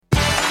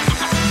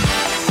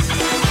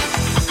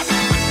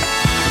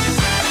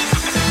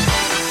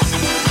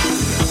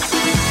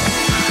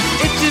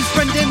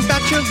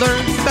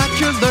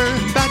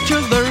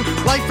Bachelor,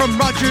 live from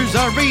Rogers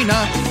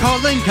Arena,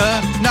 calling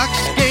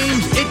Canucks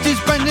games. It is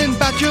Brendan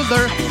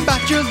Bachelor.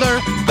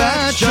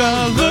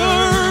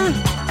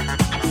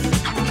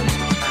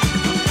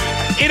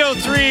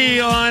 8:03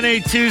 on a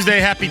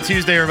Tuesday. Happy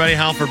Tuesday, everybody.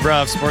 Halford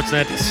Bruff,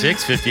 Sportsnet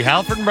 650.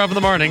 Halford and Bruff in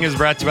the morning is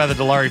brought to you by the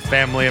Dilawri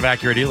family of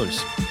Acura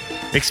dealers.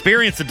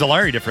 Experience the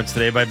Dilawri difference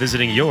today by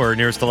visiting your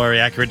nearest Dilawri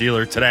Acura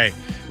dealer today.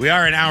 We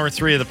are in hour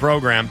 3 of the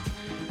program.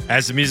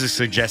 As the music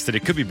suggested,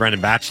 it could be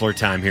Brendan Bachelor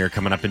time here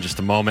coming up in just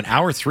a moment.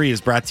 Hour 3 is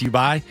brought to you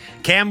by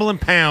Campbell &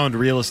 Pound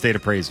Real Estate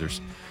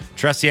Appraisers.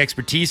 Trust the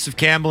expertise of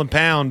Campbell &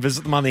 Pound.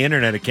 Visit them on the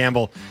internet at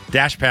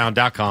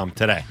campbell-pound.com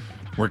today.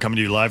 We're coming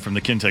to you live from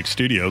the Kintec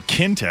studio.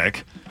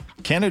 Kintec,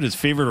 Canada's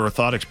favorite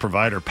orthotics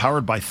provider,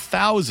 powered by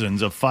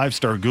thousands of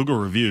 5-star Google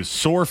reviews.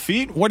 Sore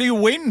feet? What are you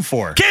waiting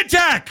for?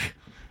 Kintec!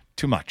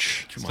 Too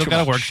much. Still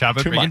got to workshop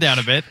it, bring it down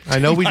a bit. I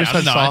know we just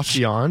had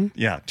Softy on.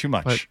 Yeah, too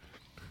much.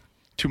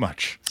 Too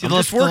much. See, the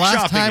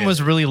last time was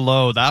really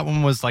low. That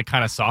one was like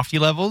kind of softy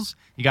levels.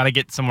 You got to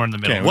get somewhere in the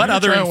middle. Okay,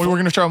 we're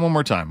going to try it one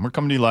more time. We're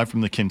coming to you live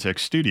from the Kintec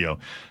studio.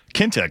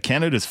 Kintec,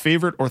 Canada's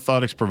favorite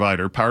orthotics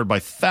provider, powered by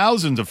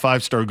thousands of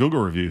 5-star Google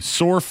reviews.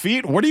 Sore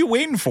feet? What are you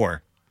waiting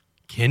for?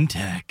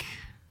 Kintec.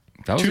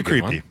 That was too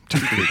creepy. Too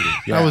creepy.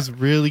 Yeah. That was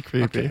really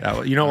creepy.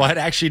 Okay. You know what?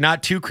 Actually,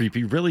 not too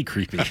creepy. Really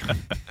creepy.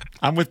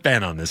 I'm with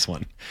Ben on this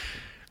one.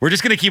 We're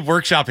just going to keep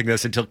workshopping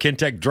this until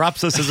Kintec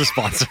drops us as a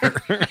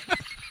sponsor.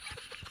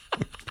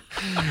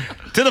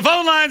 To the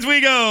phone lines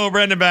we go.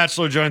 Brendan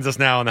Bachelor joins us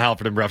now on the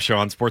Halford and Bruff Show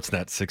on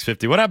Sportsnet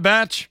 650. What up,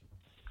 Batch?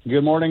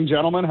 Good morning,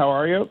 gentlemen. How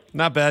are you?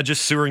 Not bad.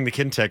 Just sewering the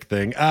Kintec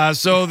thing.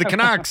 So the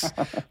Canucks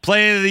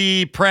play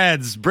the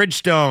Preds,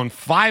 Bridgestone,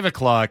 5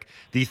 o'clock,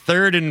 the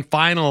third and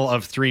final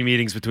of 3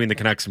 meetings between the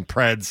Canucks and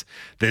Preds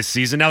this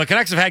season. Now, the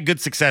Canucks have had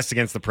good success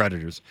against the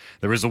Predators.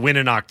 There was a win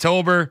in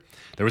October.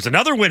 There was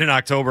another win in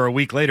October a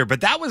week later, but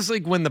that was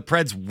like when the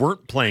Preds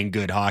weren't playing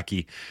good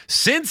hockey.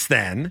 Since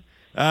then,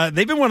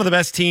 they've been one of the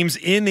best teams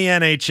in the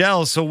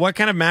NHL. So what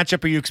kind of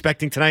matchup are you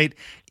expecting tonight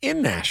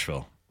in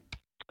Nashville?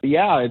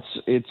 Yeah,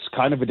 it's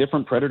kind of a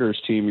different Predators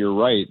team. You're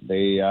right.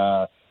 They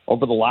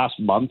over the last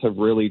month have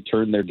really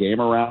turned their game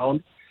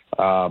around.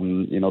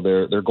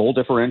 Their goal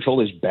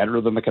differential is better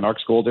than the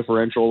Canucks goal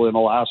differential in the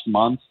last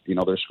month.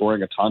 They're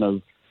scoring a ton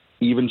of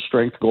even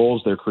strength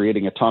goals. They're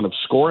creating a ton of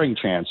scoring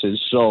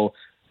chances. So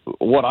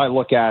what I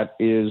look at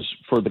is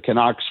for the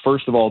Canucks,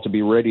 first of all, to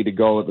be ready to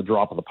go at the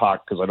drop of the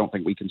puck, because I don't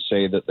think we can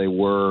say that they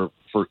were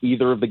for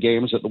either of the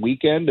games at the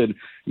weekend. And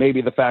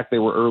maybe the fact they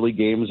were early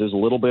games is a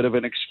little bit of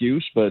an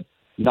excuse, but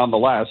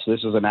nonetheless, this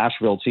is a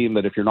Nashville team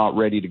that if you're not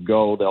ready to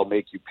go, they'll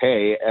make you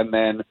pay. And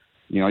then,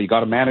 you got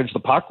to manage the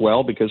puck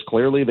well, because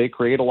clearly they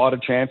create a lot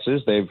of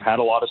chances. They've had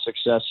a lot of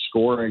success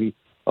scoring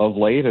of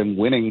late and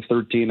winning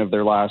 13 of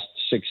their last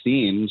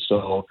 16.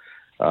 So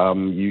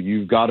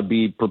you've got to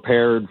be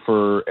prepared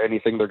for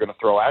anything they're going to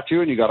throw at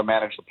you, and you got to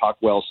manage the puck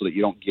well so that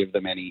you don't give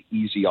them any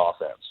easy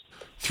offense.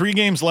 3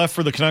 games left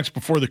for the Canucks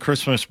before the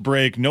Christmas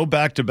break. No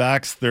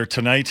back-to-backs. They're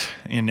tonight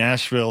in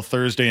Nashville,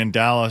 Thursday in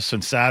Dallas,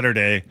 and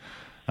Saturday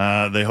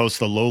they host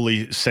the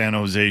lowly San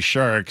Jose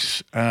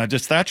Sharks.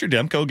 Does Thatcher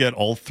Demko get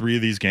all 3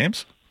 of these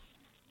games?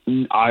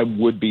 I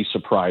would be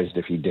surprised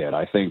if he did.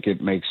 I think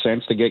it makes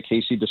sense to get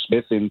Casey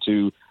DeSmith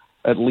into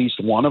at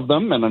least one of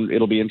them, and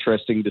it'll be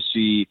interesting to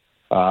see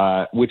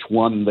which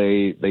one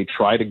they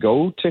try to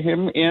go to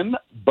him in.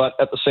 But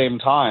at the same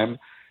time,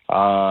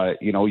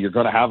 you're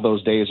going to have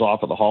those days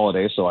off of the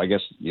holiday. So I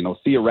guess,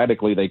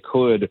 theoretically they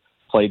could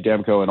play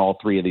Demko in all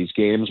 3 of these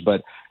games.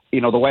 But,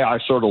 the way I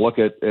sort of look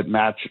at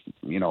match,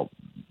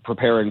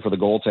 preparing for the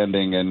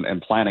goaltending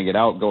and planning it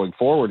out going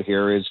forward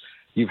here is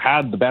you've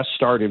had the best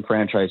start in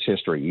franchise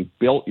history. You've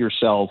built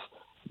yourself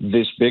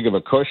this big of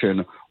a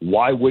cushion.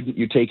 Why wouldn't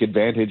you take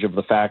advantage of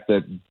the fact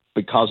that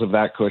because of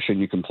that cushion,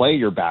 you can play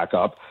your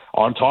backup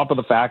on top of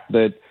the fact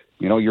that,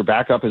 your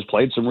backup has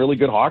played some really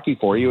good hockey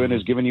for you and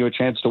has given you a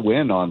chance to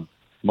win on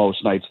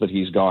most nights that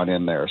he's gone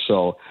in there.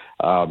 So,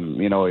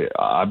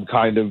 I'm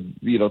kind of,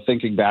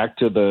 thinking back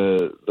to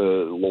the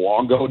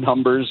Luongo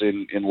numbers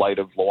in light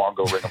of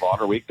Luongo Ring of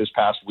Honor week this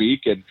past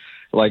week. And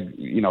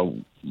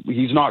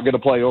he's not going to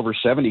play over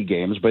 70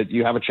 games, but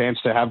you have a chance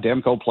to have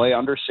Demko play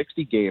under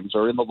 60 games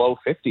or in the low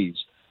 50s.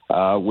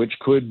 Which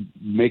could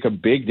make a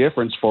big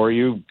difference for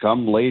you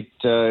come late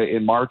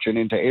in March and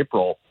into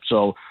April.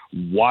 So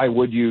why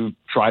would you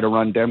try to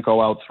run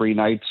Demko out 3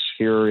 nights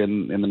here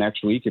in the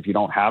next week if you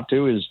don't have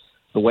to, is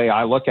the way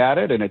I look at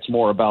it. And it's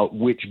more about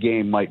which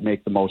game might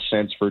make the most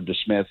sense for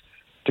DeSmith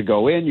to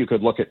go in. You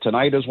could look at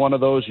tonight as one of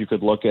those. You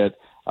could look at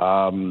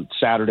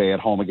Saturday at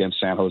home against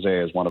San Jose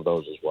as one of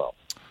those as well.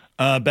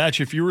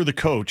 Batch, if you were the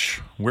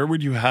coach, where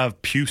would you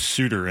have Pius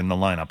Suter in the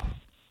lineup?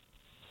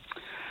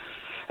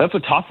 That's a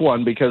tough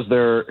one because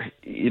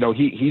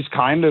he's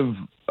kind of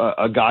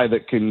a guy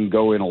that can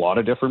go in a lot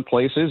of different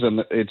places,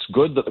 and it's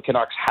good that the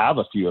Canucks have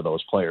a few of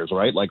those players,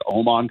 right? Like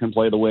Oman can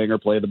play the wing or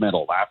play the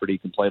middle. Lafferty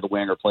can play the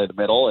wing or play the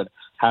middle and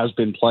has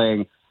been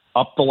playing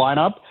up the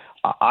lineup.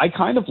 I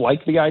kind of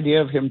like the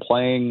idea of him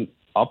playing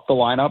up the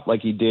lineup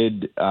like he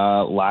did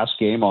last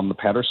game on the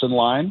Pettersson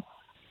line.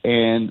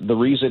 And the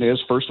reason is,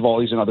 first of all,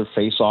 he's another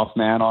face-off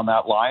man on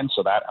that line,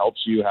 so that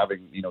helps you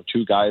having,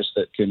 two guys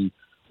that can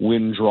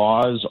win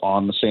draws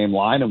on the same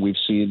line. And we've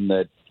seen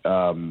that,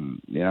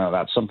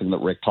 that's something that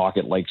Rick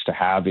Tocchet likes to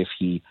have if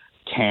he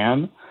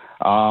can.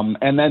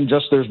 And then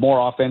just there's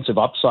more offensive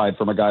upside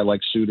from a guy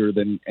like Suter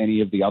than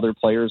any of the other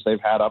players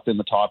they've had up in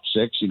the top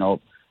six.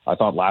 I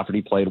thought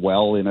Lafferty played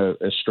well in a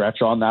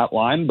stretch on that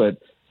line, but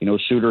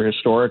Suter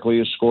historically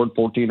has scored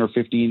 14 or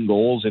 15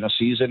 goals in a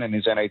season in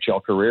his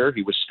NHL career.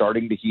 He was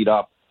starting to heat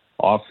up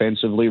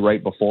offensively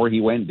right before he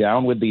went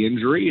down with the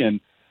injury, and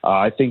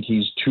I think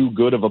he's too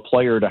good of a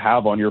player to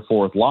have on your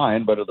fourth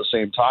line. But at the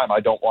same time, I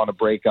don't want to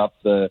break up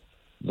the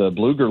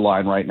Bluger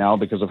line right now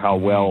because of how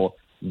well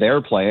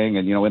they're playing.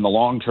 And, in the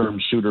long term,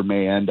 Suter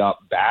may end up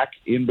back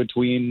in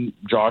between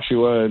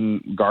Joshua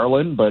and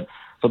Garland. But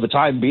for the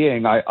time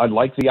being, I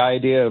like the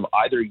idea of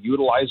either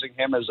utilizing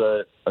him as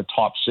a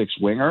top six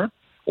winger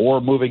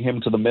or moving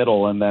him to the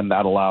middle, and then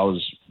that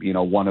allows,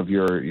 one of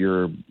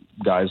your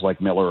guys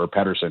like Miller or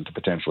Pettersson to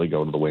potentially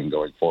go to the wing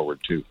going forward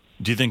too.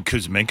 Do you think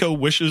Kuzmenko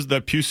wishes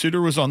that Pius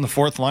Suter was on the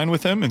fourth line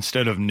with him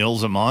instead of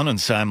Nils Amon and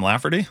Sam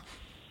Lafferty?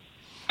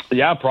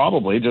 Yeah,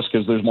 probably, just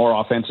because there's more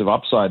offensive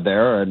upside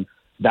there. And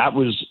that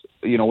was,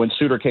 when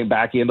Suter came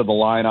back into the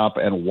lineup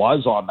and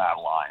was on that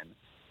line,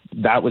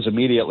 that was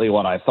immediately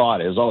what I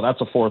thought is, that's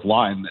a fourth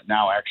line that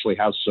now actually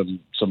has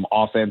some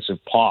offensive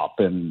pop.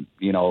 And,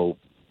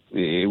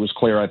 it was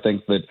clear, I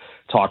think, that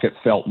Tocchet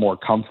felt more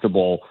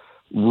comfortable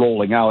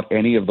rolling out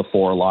any of the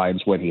four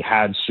lines when he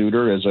had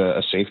Suter as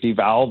a safety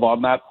valve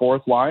on that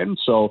fourth line.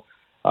 So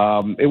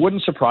it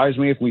wouldn't surprise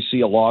me if we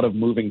see a lot of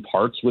moving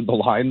parts with the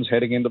lines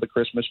heading into the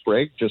Christmas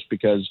break, just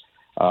because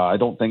I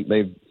don't think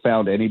they've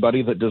found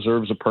anybody that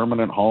deserves a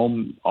permanent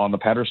home on the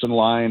Pettersson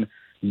line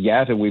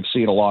yet. And we've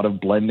seen a lot of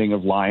blending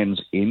of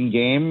lines in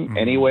game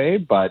anyway.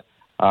 But,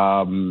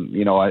 I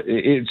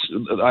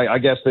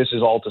guess this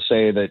is all to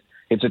say that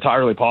it's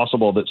entirely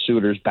possible that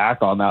Suter's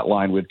back on that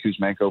line with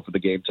Kuzmenko for the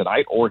game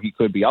tonight, or he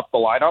could be up the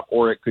lineup,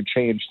 or it could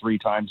change three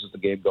times as the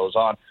game goes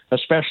on,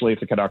 especially if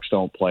the Canucks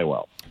don't play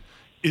well.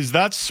 Is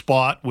that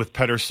spot with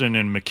Pettersson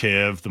and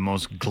Mikheyev the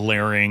most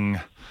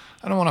glaring,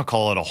 I don't want to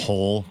call it a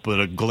hole,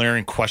 but a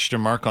glaring question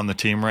mark on the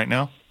team right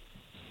now?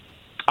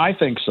 I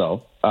think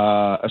so,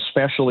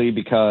 especially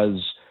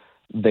because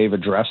they've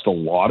addressed a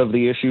lot of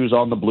the issues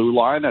on the blue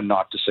line, and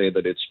not to say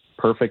that it's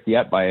perfect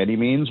yet by any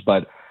means,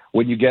 but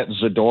when you get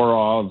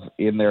Zadorov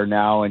in there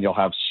now and you'll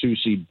have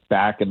Soucy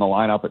back in the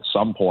lineup at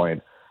some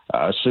point,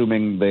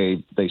 assuming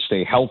they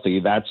stay healthy,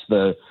 that's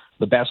the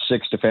best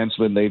six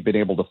defensemen they've been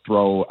able to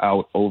throw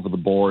out over the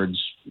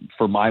boards,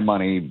 for my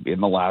money, in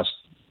the last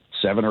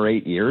 7 or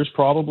 8 years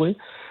probably.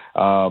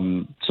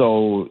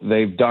 So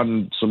they've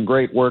done some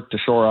great work to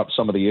shore up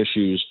some of the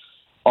issues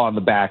on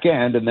the back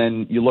end. And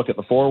then you look at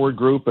the forward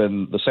group,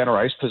 and the center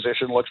ice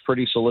position looks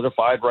pretty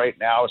solidified right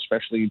now,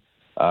 especially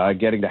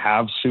getting to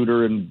have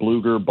Suter and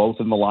Bluger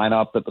both in the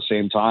lineup at the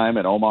same time.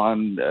 And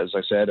Oman, as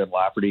I said, and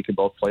Lafferty can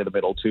both play the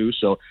middle too.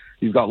 So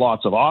you've got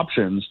lots of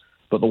options,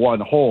 but the one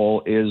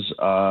hole is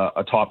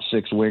a top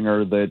six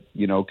winger that,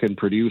 can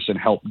produce and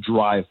help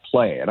drive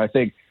play. And I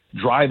think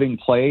driving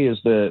play is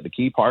the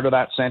key part of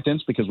that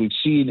sentence, because we've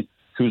seen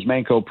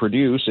Kuzmenko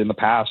produce in the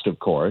past, of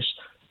course,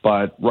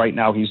 but right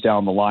now he's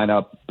down the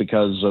lineup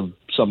because of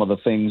some of the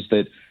things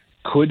that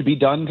could be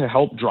done to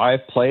help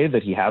drive play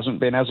that he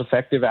hasn't been as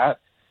effective at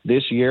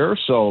this year.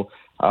 So,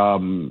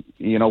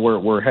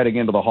 we're heading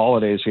into the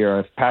holidays here.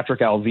 If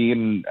Patrick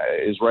Alvin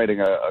is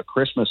writing a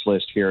Christmas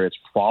list here, it's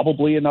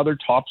probably another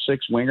top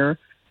six winger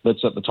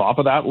that's at the top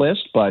of that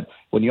list. But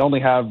when you only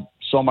have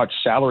so much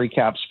salary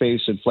cap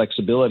space and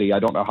flexibility, I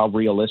don't know how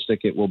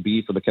realistic it will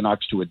be for the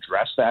Canucks to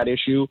address that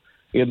issue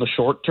in the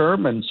short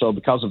term. And so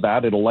because of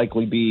that, it'll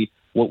likely be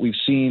what we've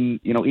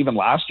seen, even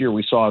last year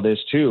we saw this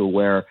too,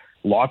 where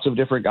lots of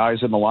different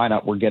guys in the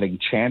lineup were getting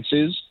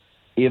chances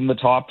in the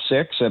top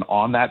six and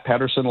on that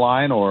Pettersson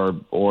line or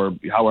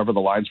however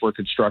the lines were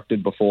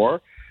constructed before.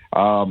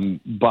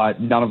 But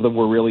none of them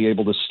were really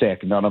able to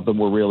stick. None of them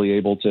were really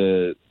able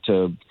to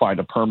find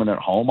a permanent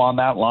home on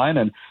that line.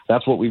 And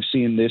that's what we've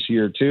seen this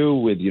year too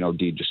with,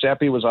 Di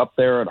Giuseppe was up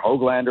there and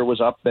Höglander was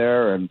up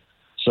there. And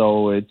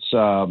so it's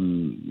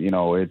something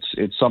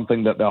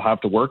that they'll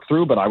have to work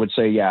through. But I would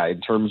say, in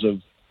terms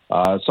of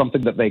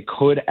something that they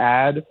could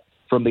add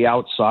from the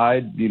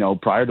outside,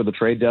 prior to the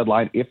trade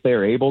deadline, if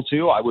they're able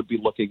to, I would be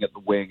looking at the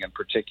wing, and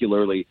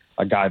particularly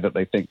a guy that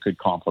they think could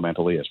complement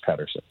Elias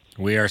Pettersson.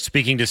 We are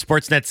speaking to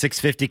Sportsnet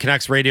 650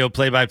 Canucks radio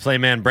play-by-play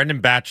man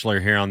Brendan Batchelor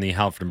here on the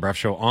Halford and Bruff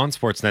Show on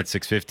Sportsnet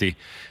 650.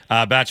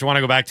 Batch, I want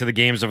to go back to the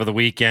games over the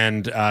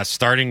weekend,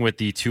 starting with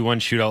the 2-1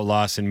 shootout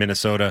loss in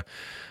Minnesota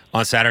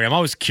on Saturday. I'm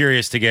always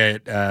curious to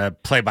get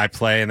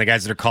play-by-play, and the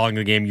guys that are calling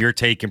the game, your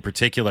take in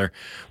particular.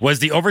 Was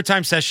the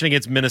overtime session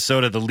against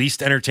Minnesota the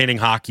least entertaining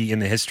hockey in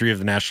the history of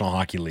the National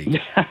Hockey League?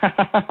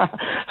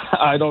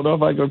 I don't know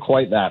if I go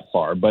quite that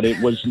far, but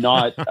it was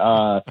not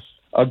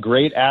a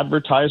great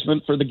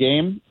advertisement for the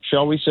game,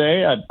 shall we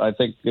say. I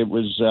think it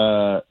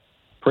was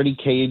pretty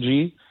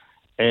cagey.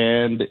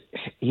 And,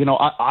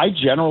 I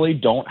generally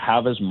don't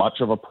have as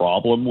much of a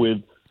problem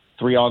with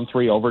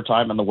 3-on-3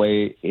 overtime and the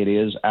way it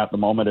is at the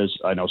moment, as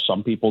I know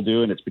some people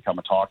do, and it's become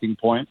a talking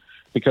point.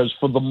 Because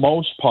for the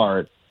most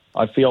part,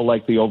 I feel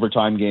like the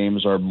overtime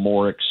games are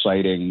more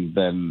exciting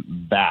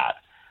than that.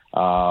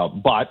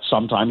 But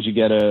sometimes you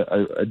get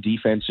a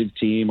defensive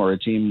team or a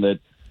team that,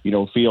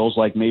 feels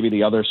like maybe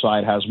the other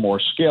side has more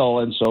skill,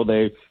 and so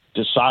they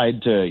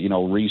decide to,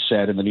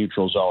 reset in the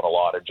neutral zone a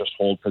lot and just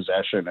hold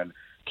possession and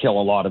kill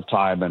a lot of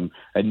time and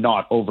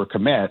not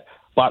overcommit.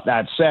 But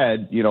that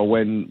said,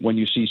 when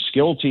you see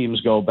skill teams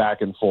go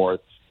back and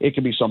forth, it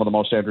can be some of the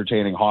most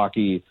entertaining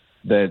hockey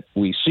that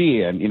we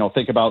see. And,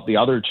 think about the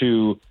other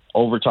two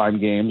overtime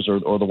games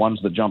or the ones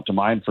that jump to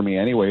mind for me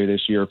anyway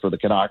this year for the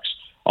Canucks.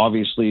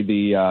 Obviously,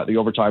 the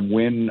overtime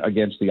win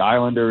against the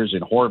Islanders in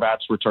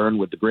Horvat's return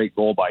with the great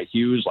goal by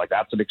Hughes,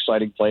 that's an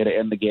exciting play to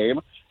end the game.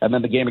 And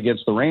then the game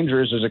against the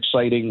Rangers is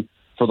exciting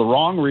for the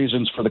wrong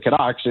reasons for the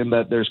Canucks, in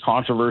that there's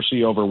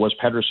controversy over was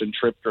Pedersen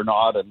tripped or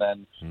not, and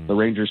then the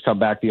Rangers come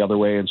back the other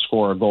way and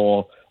score a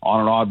goal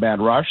on an odd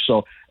man rush.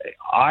 So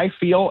I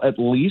feel at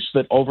least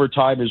that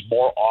overtime is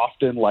more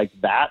often like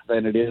that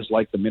than it is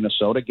like the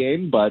Minnesota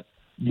game. But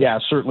yeah,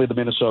 certainly the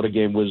Minnesota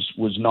game was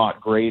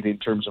not great in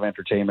terms of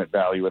entertainment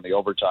value in the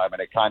overtime,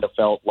 and it kind of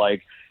felt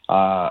like,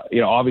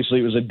 obviously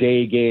it was a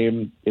day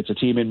game. It's a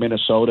team in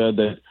Minnesota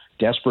that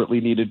desperately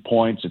needed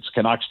points. It's a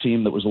Canucks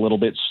team that was a little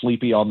bit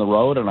sleepy on the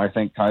road, and I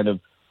think kind of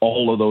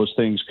all of those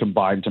things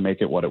combined to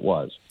make it what it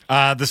was.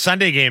 The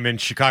Sunday game in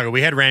Chicago,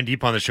 we had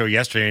Randeep on the show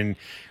yesterday, and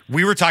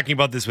we were talking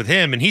about this with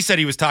him, and he said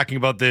he was talking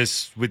about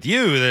this with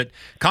you, that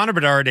Connor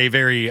Bedard, a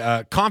very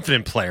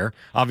confident player,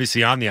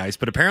 obviously on the ice,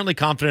 but apparently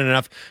confident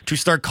enough to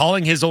start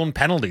calling his own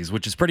penalties,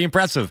 which is pretty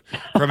impressive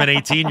from an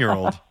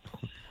 18-year-old.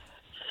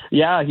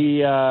 Yeah,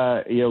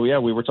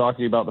 we were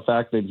talking about the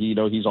fact that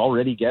he's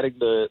already getting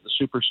the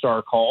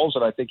superstar calls,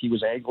 and I think he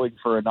was angling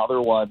for another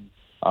one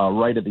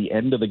right at the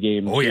end of the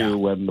game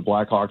when the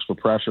Blackhawks were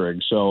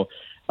pressuring. So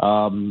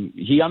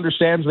he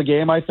understands the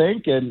game, I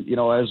think, and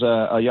as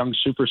a young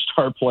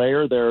superstar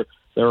player, there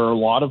are a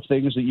lot of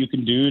things that you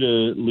can do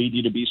to lead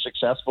you to be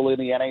successful in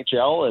the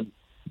NHL, and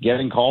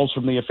getting calls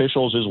from the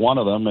officials is one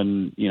of them.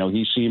 And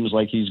he seems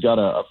like he's got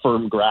a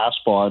firm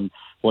grasp on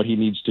what he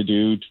needs to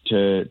do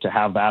to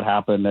have that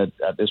happen at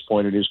this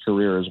point in his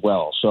career as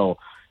well. So,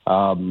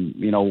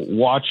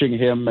 watching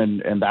him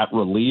and that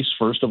release,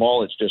 first of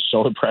all, it's just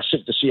so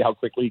impressive to see how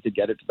quickly he could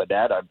get it to the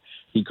net.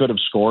 He could have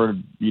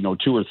scored,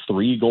 2 or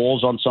 3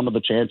 goals on some of the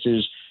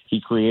chances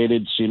he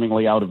created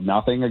seemingly out of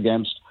nothing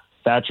against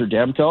Thatcher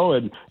Demko.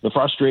 And the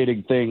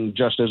frustrating thing,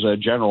 just as a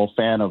general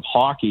fan of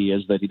hockey,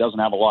 is that he doesn't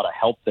have a lot of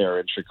help there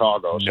in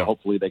Chicago. So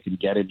hopefully they can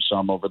get him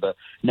some over the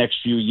next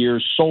few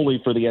years,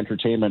 solely for the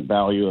entertainment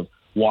value of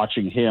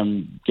watching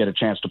him get a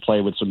chance to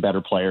play with some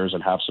better players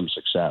and have some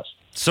success.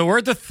 So we're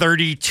at the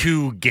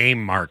 32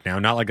 game mark now.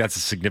 Not like that's a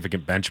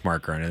significant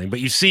benchmark or anything, but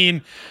you've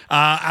seen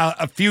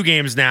a few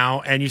games now,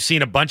 and you've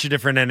seen a bunch of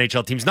different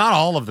NHL teams. Not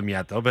all of them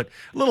yet, though, but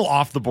a little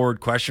off the board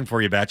question for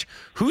you, Batch.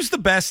 Who's the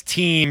best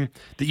team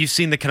that you've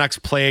seen the Canucks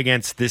play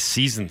against this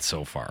season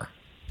so far?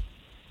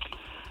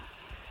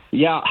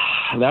 Yeah,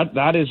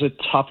 that is a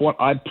tough one.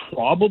 I'd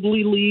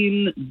probably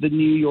lean the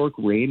New York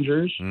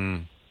Rangers,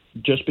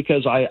 just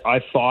because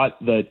I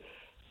thought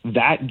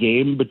that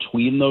game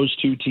between those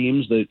two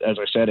teams that, as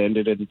I said,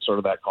 ended in sort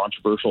of that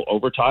controversial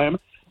overtime,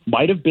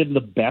 might have been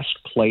the best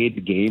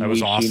played game we've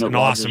seen at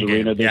Rogers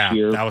Arena this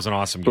year. That was an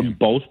awesome game from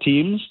both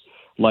teams.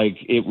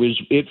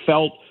 It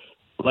felt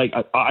like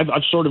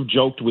I've sort of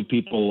joked with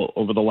people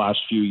over the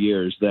last few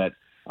years that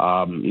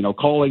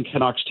calling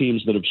Canucks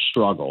teams that have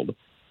struggled,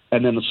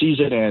 and then the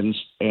season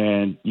ends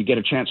and you get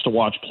a chance to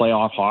watch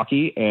playoff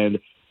hockey, and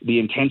the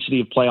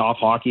intensity of playoff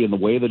hockey and the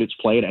way that it's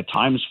played at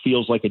times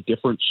feels like a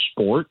different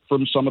sport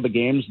from some of the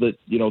games that,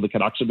 the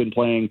Canucks have been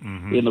playing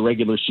in the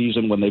regular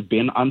season when they've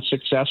been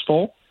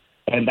unsuccessful.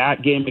 And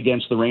that game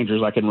against the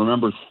Rangers, I can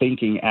remember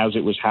thinking as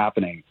it was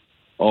happening,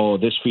 oh,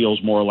 this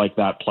feels more like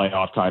that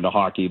playoff kind of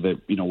hockey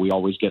that, we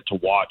always get to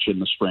watch in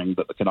the spring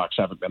that the Canucks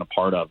haven't been a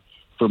part of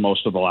for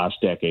most of the last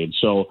decade.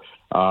 So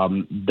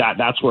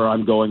that's where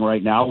I'm going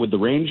right now with the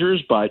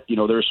Rangers. But,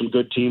 there are some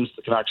good teams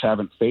the Canucks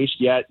haven't faced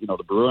yet.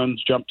 The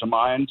Bruins jump to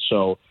mind.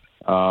 So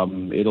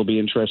it'll be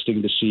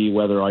interesting to see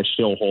whether I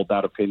still hold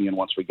that opinion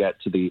once we get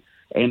to the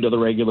end of the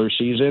regular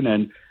season.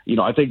 And,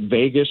 I think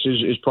Vegas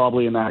is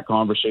probably in that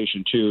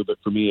conversation too. But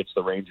for me, it's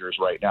the Rangers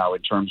right now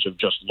in terms of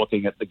just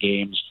looking at the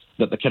games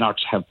that the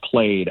Canucks have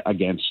played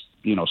against,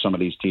 some of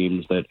these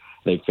teams that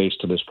they've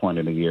faced to this point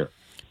in the year.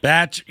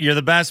 Batch, you're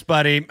the best,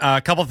 buddy. A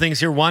couple things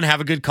here. One,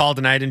 have a good call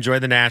tonight. Enjoy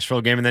the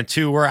Nashville game. And then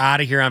 2, we're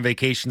out of here on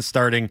vacation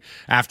starting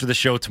after the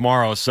show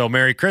tomorrow. So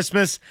Merry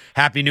Christmas.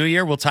 Happy New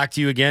Year. We'll talk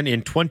to you again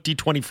in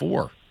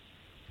 2024.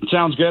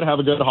 Sounds good. Have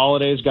a good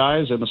holidays,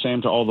 guys, and the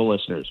same to all the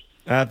listeners.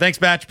 Thanks,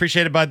 Batch.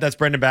 Appreciate it, bud. That's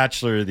Brendan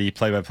Batchelor, the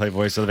play-by-play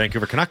voice of the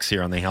Vancouver Canucks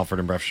here on the Halford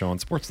and Bruff Show on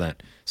Sportsnet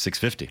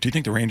 650. Do you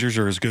think the Rangers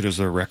are as good as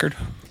their record?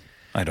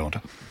 I don't.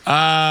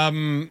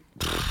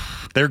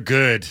 They're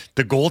good.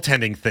 The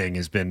goaltending thing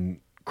has been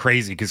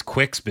crazy because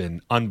Quick's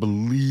been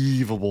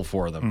unbelievable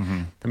for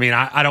them. I mean,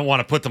 I don't want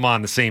to put them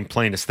on the same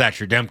plane as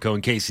Thatcher Demko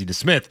and Casey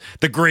DeSmith,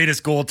 the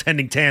greatest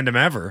goaltending tandem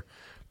ever.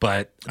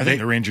 But I think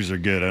the Rangers are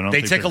good. I don't. They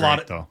think tick they're a lot.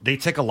 great, though. They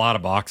tick a lot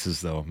of boxes,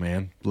 though,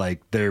 man.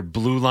 Like their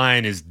blue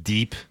line is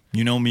deep.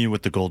 You know me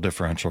with the goal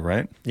differential,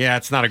 right? Yeah,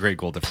 it's not a great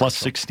goal differential. Plus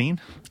 16.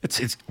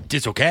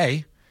 It's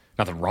okay.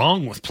 Nothing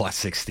wrong with plus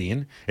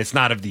 16. It's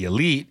not of the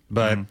elite,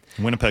 but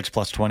Winnipeg's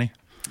plus 20.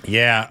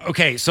 Yeah.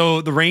 Okay.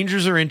 So the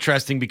Rangers are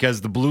interesting because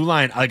the blue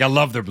line, like I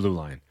love their blue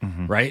line,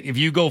 right? If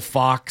you go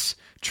Fox,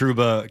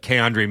 Trouba,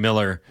 K'Andre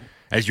Miller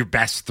as your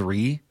best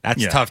three,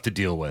 that's tough to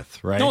deal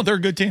with, right? No, they're a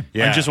good team.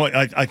 Yeah.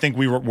 I think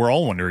we're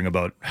all wondering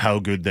about how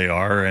good they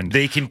are and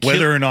they can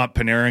whether or not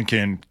Panarin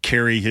can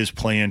carry his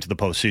play into the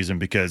postseason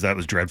because that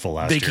was dreadful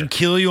last year. They can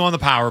kill you on the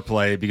power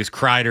play because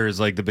Kreider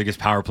is like the biggest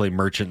power play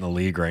merchant in the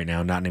league right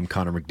now, not named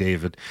Connor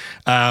McDavid.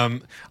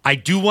 I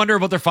do wonder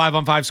about their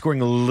 5-on-5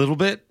 scoring a little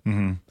bit.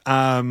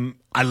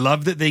 I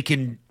love that they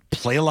can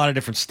play a lot of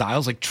different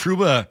styles. Like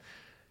Trouba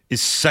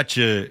is such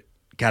a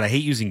God, I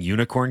hate using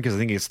unicorn because I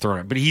think it's thrown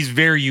out, but he's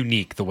very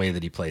unique the way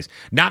that he plays.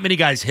 Not many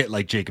guys hit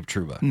like Jacob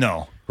Trouba.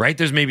 No. Right?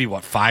 There's maybe,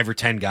 5 or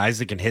 10 guys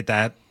that can hit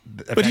that.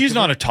 But he's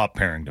not a top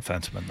pairing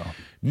defenseman, though.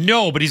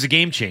 No, but he's a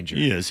game changer.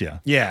 He is, yeah.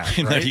 Yeah.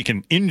 In right? that he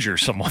can injure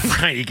someone.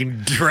 Right. He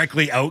can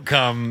directly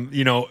outcome,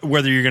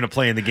 whether you're going to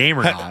play in the game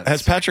or not.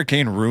 Has Patrick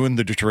Kane ruined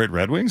the Detroit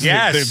Red Wings?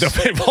 Yes.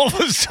 They've all of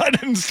a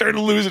sudden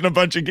started losing a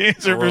bunch of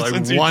games ever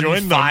since he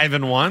joined them.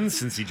 5-1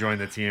 since he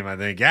joined the team, I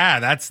think.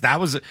 Yeah,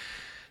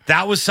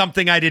 that was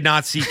something I did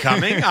not see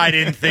coming. I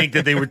didn't think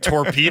that they would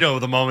torpedo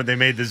the moment they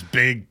made this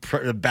big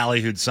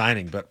ballyhooed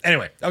signing. But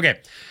anyway, okay.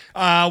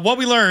 What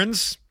we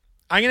learned,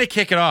 I'm going to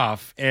kick it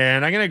off,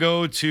 and I'm going to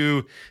go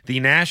to the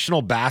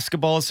National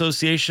Basketball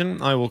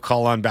Association. I will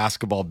call on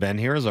Basketball Ben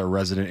here as our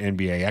resident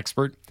NBA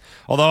expert.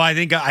 Although I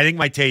think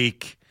my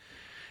take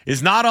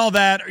is not all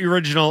that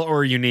original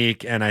or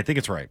unique, and I think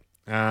it's right.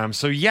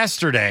 So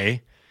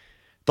yesterday,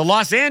 the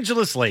Los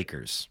Angeles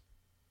Lakers,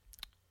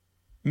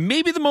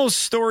 maybe the most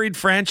storied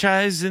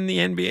franchise in the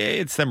NBA.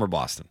 It's them or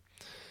Boston.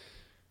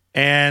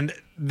 And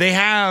they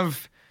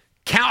have,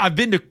 I've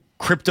been to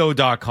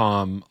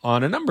crypto.com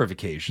on a number of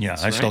occasions. Yeah,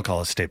 I still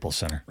call it Staples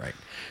Center. Right.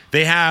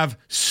 They have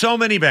so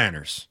many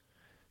banners.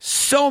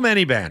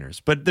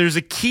 But there's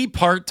a key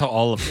part to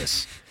all of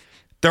this.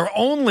 They're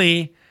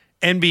only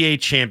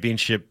NBA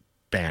championship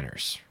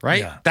banners, right?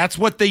 Yeah. That's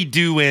what they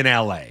do in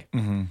LA.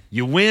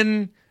 You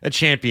win a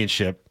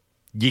championship,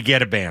 you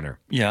get a banner.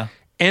 Yeah.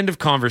 End of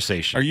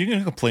conversation. Are you going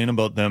to complain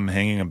about them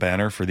hanging a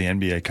banner for the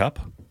NBA Cup?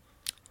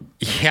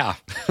 Yeah.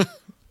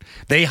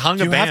 They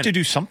hung a banner. You have to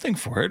do something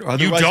for it.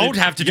 You don't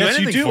have to do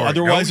anything you do. for it.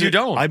 Otherwise, no, you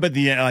don't. I bet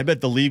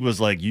the league was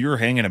like, you're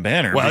hanging a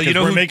banner well, because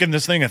we're making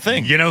this thing a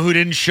thing. You know who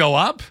didn't show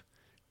up?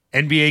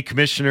 NBA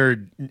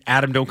Commissioner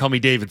Adam, don't call me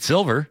David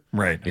Silver.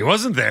 Right. He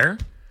wasn't there.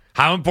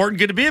 How important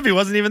could it be if he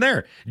wasn't even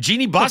there?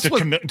 Jeannie Buss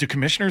do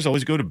commissioners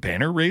always go to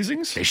banner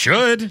raisings? They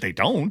should. They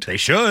don't. They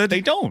should. They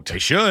don't. They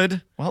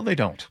should. Well, they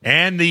don't.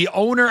 And the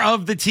owner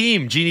of the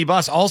team, Jeannie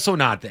Buss, also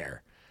not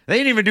there. They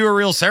didn't even do a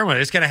real ceremony.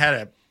 They just kind of had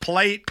a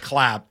polite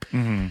clap.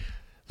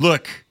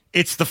 Look,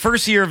 it's the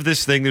first year of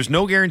this thing. There's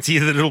no guarantee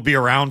that it'll be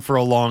around for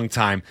a long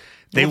time.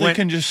 They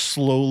can just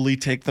slowly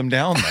take them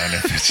down then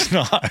if it's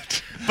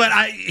not. But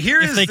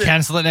if they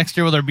cancel it next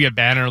year, will there be a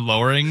banner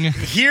lowering?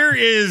 Here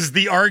is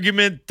the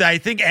argument that I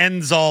think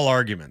ends all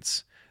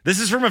arguments. This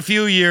is from a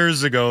few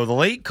years ago. The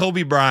late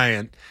Kobe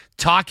Bryant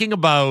talking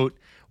about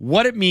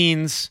what it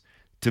means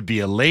to be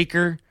a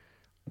Laker,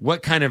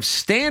 what kind of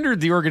standard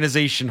the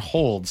organization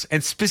holds,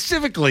 and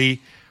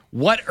specifically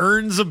what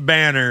earns a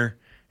banner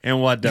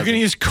and what doesn't. You're going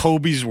to use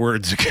Kobe's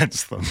words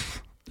against them.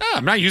 No,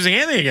 I'm not using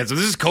anything against them.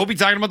 This is Kobe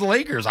talking about the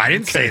Lakers. I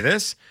didn't say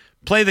this.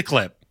 Play the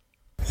clip.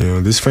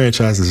 This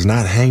franchise does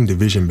not hang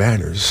division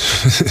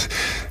banners.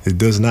 It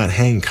does not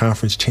hang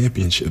conference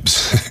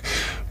championships.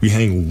 We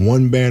hang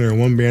one banner and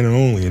one banner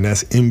only, and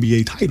that's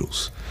NBA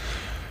titles.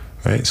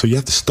 Right? So you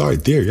have to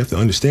start there. You have to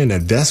understand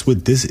that that's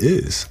what this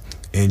is.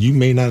 And you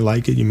may not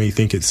like it. You may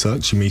think it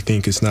sucks. You may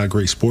think it's not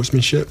great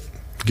sportsmanship.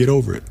 Get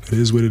over it. It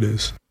is what it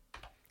is.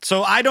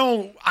 So I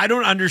don't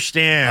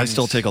understand. I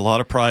still take a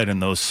lot of pride in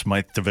those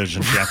Smythe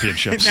Division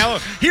championships. Now,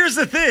 here's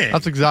the thing.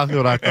 That's exactly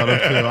what I thought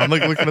of, too. I'm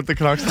like looking at the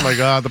Canucks. Oh, my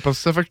God. The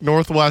Pacific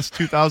Northwest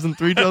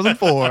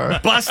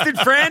 2003-2004. Busted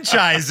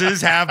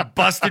franchises have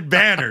busted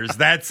banners.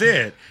 That's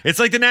it. It's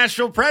like the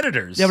Nashville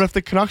Predators. Yeah, but if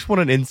the Canucks won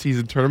an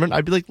in-season tournament,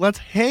 I'd be like, let's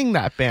hang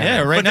that banner.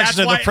 Yeah, right But next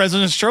to the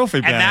President's Trophy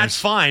banners. And that's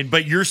fine,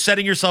 but you're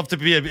setting yourself to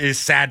be a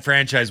sad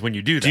franchise when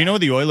you do that. Do you know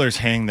the Oilers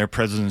hang their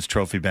President's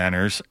Trophy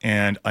banners?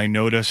 And I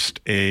noticed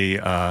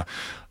an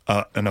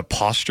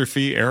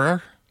apostrophe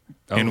error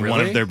in one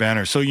of their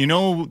banners. So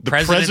the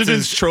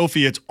President's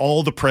Trophy, it's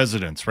all the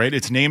presidents, right?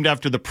 It's named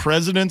after the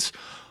presidents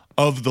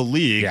of the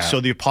league. Yeah.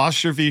 So the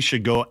apostrophe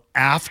should go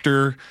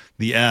after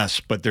the S,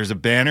 but there's a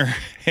banner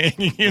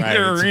hanging in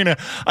their arena.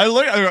 I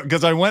look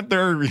because I went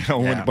there, with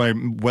my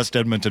West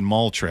Edmonton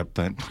Mall trip,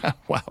 and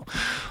wow.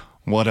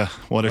 What a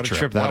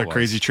trip. What a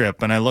crazy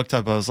trip. And I looked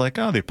up, I was like,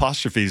 the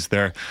apostrophe's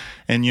there.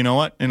 And you know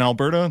what? In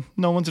Alberta,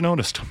 no one's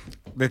noticed.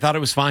 They thought it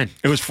was fine.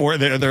 It was for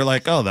they're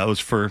like, oh, that's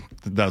for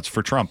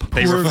Trump.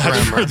 They That's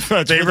refer-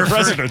 for the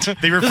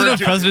president. They refer Doesn't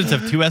to presidents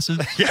have 2 S's?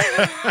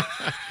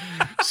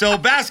 So,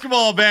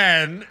 basketball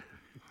Ben,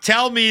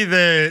 tell me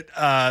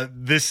that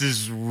this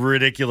is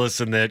ridiculous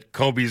and that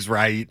Kobe's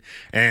right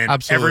and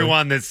Absolutely.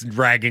 everyone that's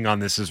ragging on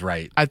this is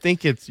right. I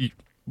think it's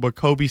what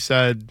Kobe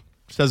says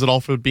it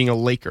all for being a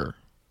Laker.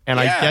 And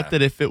Yeah. I get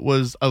that if it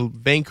was a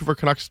Vancouver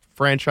Canucks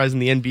franchise in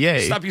the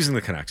NBA. Stop using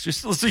the Canucks.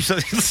 Just let's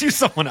use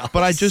someone else.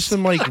 But I just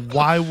am like,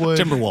 why would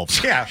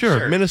Timberwolves. yeah,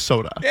 Sure,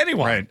 Minnesota.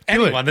 Anyone, Right.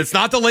 anyone that's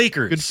not the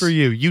Lakers. Good for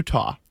you,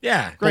 Utah.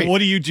 Yeah, But Great. what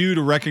do you do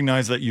to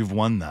recognize that you've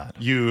won that?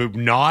 You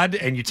nod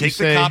and you take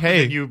the say, cup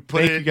 "Hey, and you put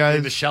thank it you, guys."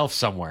 in the shelf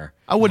somewhere.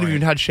 I wouldn't have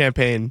even had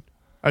champagne.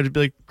 I'd just be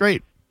like,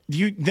 great.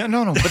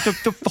 No. But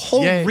the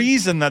whole Yay.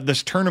 reason that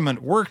this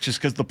tournament worked is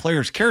because the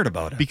players cared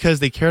about it.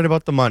 Because they cared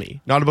about the money,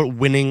 not about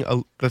winning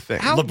the thing.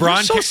 LeBron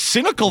You're so ca-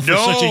 cynical for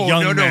such a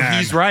young man. No,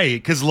 he's right.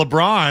 Because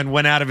LeBron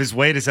went out of his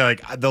way to say,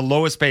 like, the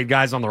lowest paid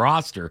guys on the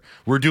roster,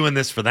 we're doing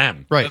this for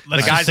them. Right.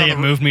 Let's guys just say on it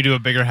the- moved me to a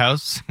bigger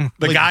house. The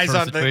Like guys first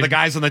on the situation.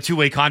 guys on the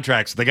two-way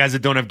contracts, the guys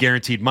that don't have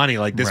guaranteed money,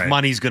 like this Right.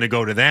 money's going to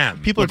go to them.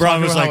 People are LeBron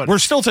talking was about like, how it- we're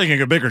still taking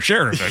a bigger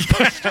share of it.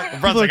 LeBron's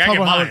people are like, I talking get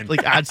about how mine. it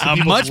like adds to A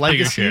people's much bigger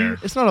legacy. share.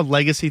 It's not a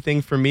legacy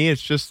thing for me.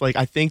 It's just like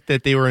I think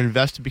that they were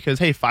invested because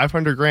hey,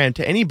 $500,000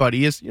 to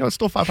anybody is it's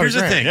still $500,000. Here's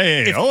the thing.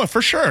 Yeah. Oh,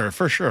 for sure.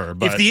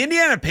 But If the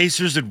Indiana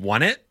Pacers had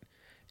won it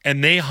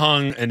and they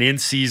hung an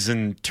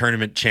in-season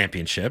tournament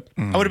championship,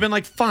 I would have been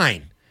like,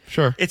 fine.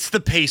 Sure. It's the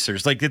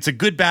Pacers. Like, it's a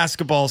good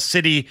basketball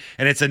city,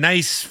 and it's a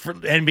nice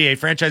NBA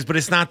franchise, but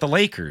it's not the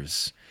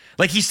Lakers.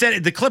 Like he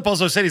said, the clip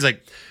also said, he's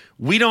like,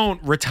 we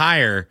don't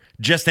retire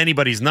just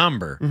anybody's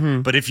number.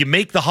 But if you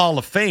make the Hall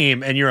of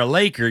Fame and you're a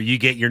Laker, you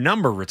get your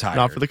number retired.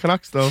 Not for the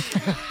Canucks though.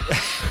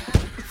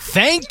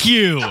 Thank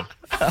you.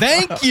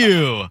 Thank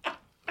you.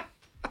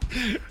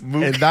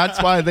 And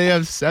that's why they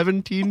have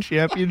 17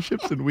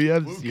 championships and we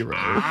have 0.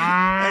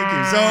 Thank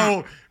you.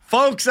 So,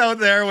 folks out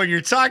there, when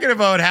you're talking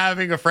about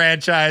having a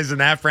franchise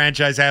and that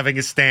franchise having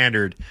a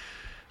standard,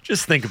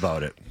 just think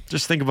about it.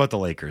 Just think about the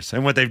Lakers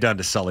and what they've done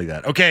to sully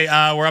that. Okay,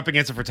 we're up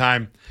against it for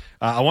time.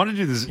 I want to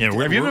do this.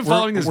 Have you been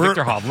following this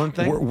Victor Hovland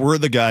thing? We're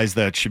the guys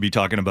that should be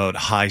talking about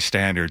high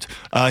standards.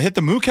 Hit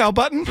the moo cow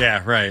button.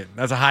 Yeah, right.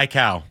 That's a high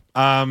cow.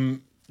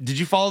 Did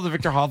you follow the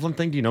Victor Hovland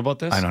thing? Do you know about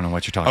this? I don't know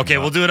what you're talking about. Okay,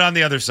 we'll do it on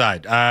the other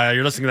side.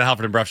 You're listening to the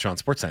Halford and Bruff Show on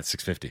Sportsnet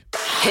 650.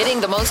 Hitting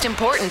the most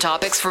important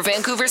topics for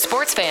Vancouver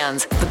sports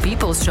fans. The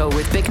People's Show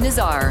with Vic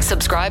Nazar.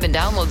 Subscribe and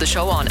download the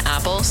show on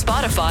Apple,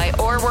 Spotify,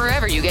 or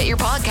wherever you get your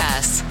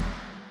podcasts.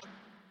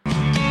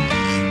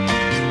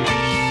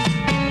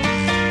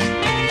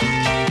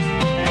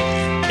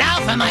 Now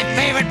for my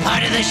favorite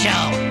part of the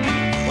show.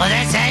 What did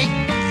I say?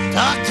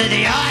 Talk to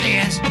the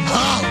audience.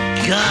 Oh,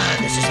 God,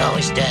 this is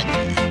always dead.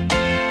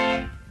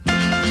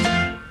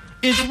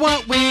 It's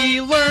what we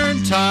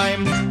learn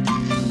time.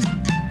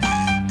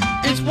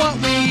 It's what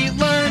we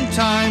learn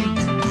time.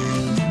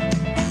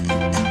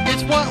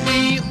 It's what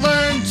we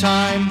learn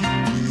time.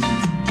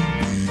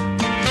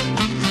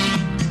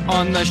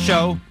 On the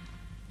show.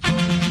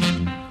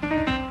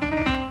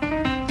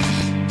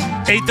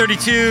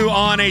 8:32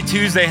 on a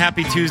Tuesday.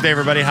 Happy Tuesday,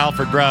 everybody.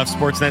 Halford Bruff,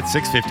 Sportsnet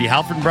 650.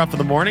 Halford and Bruff of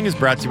the Morning is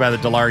brought to you by the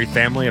Dilawri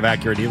family of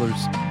Acura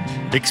dealers.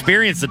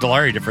 Experience the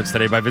Dilawri difference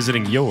today by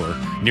visiting your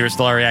nearest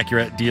Dilawri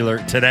Acura dealer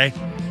today.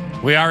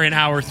 We are in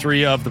Hour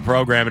 3 of the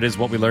program. It is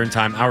What We Learn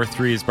time. Hour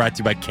 3 is brought to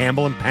you by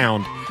Campbell &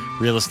 Pound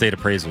Real Estate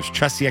Appraisers.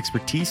 Trust the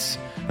expertise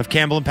of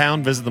Campbell &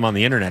 Pound. Visit them on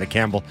the internet at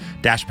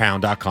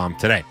campbell-pound.com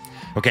today.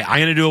 Okay, I'm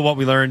going to do a What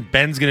We Learned.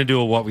 Ben's going to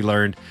do a What We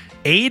Learned.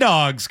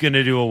 A-Dog's going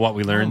to do a What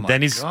We Learned.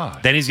 Then he's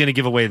going to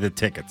give away the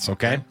tickets,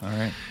 okay? All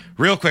right.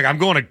 Real quick, I'm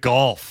going to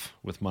golf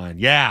with mine.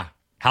 Yeah,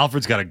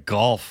 Halford's got a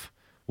golf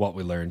What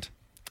We Learned.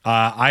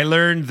 I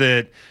learned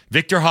that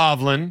Victor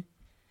Hovland,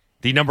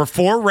 the number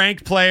 4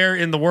 ranked player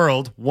in the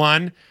world,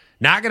 1,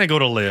 not going to go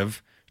to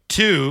live.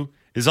 2,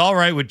 is all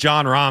right with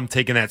John Rahm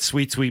taking that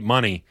sweet, sweet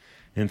money.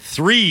 And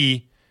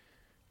 3,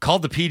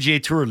 called the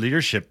PGA Tour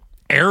leadership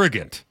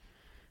arrogant.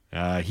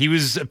 He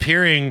was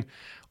appearing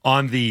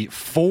on the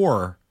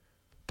 4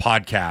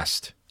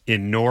 podcast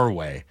in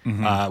Norway,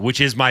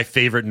 which is my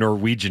favorite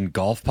Norwegian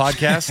golf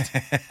podcast.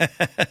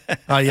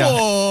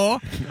 Yeah.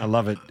 I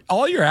love it.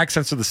 All your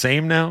accents are the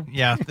same now.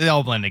 Yeah, they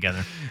all blend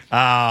together.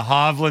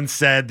 Hovland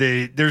said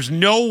there's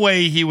no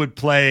way he would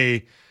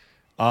play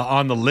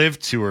on the Live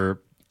Tour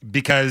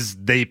because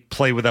they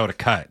play without a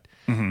cut.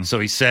 So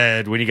he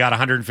said, when you got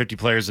 150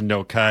 players and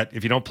no cut,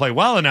 if you don't play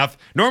well enough,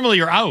 normally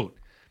you're out.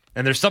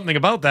 And there's something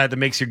about that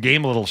makes your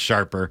game a little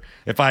sharper.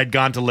 If I had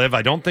gone to Live,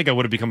 I don't think I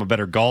would have become a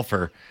better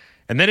golfer.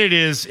 And then it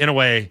is, in a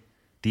way,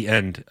 the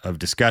end of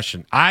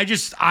discussion.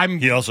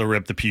 He also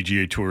ripped the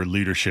PGA Tour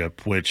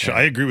leadership, which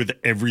I agree with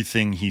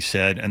everything he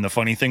said. And the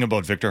funny thing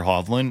about Victor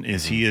Hovland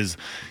is he is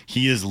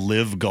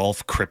live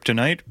golf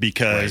kryptonite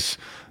because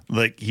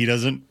like he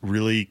doesn't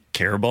really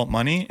care about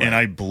money, and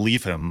I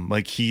believe him.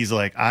 Like he's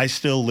like, I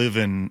still live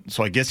in.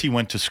 So I guess he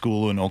went to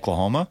school in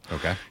Oklahoma.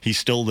 Okay, he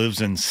still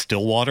lives in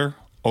Stillwater,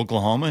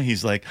 Oklahoma.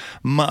 He's like,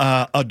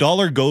 a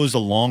dollar goes a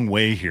long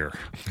way here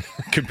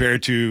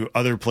compared to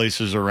other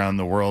places around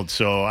the world.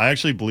 So I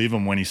actually believe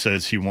him when he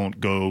says he won't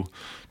go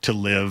to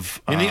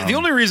live. And the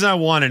only reason I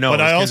want to know,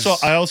 but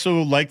I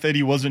also like that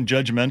he wasn't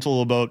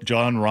judgmental about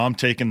John Rahm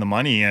taking the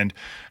money, and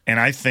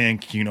I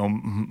think, you know,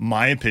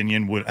 my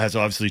opinion has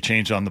obviously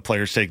changed on the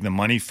players taking the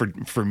money.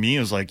 For me, it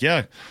was like,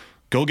 yeah,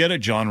 go get it,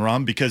 John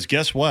Rahm, because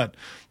guess what?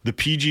 The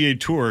PGA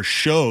Tour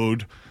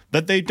showed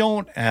that they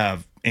don't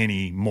have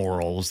any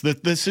morals,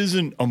 that this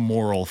isn't a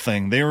moral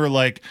thing. They were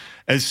like,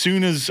 as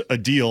soon as a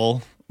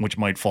deal, which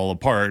might fall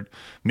apart,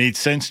 made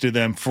sense to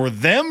them for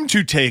them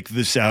to take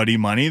the Saudi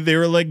money, they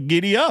were like,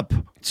 giddy up.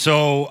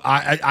 So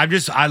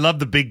I love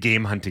the big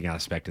game hunting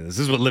aspect of this.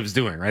 This is what Liv's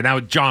doing right now.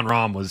 John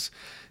Rahm was,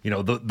 you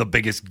know, the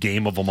biggest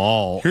game of them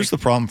all. Here's the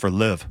problem for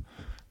Liv.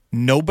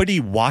 Nobody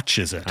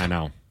watches it. I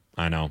know.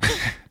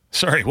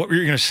 Sorry, what were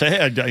you going to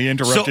say? I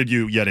interrupted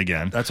you yet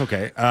again. That's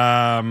okay.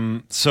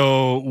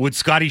 So would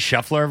Scotty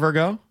Scheffler ever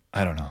go?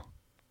 I don't know.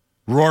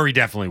 Rory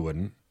definitely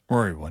wouldn't.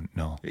 Rory wouldn't,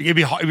 no. It'd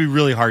be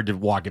really hard to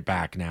walk it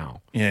back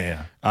now.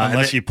 Yeah.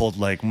 Unless he pulled,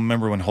 like,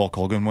 remember when Hulk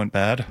Hogan went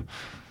bad?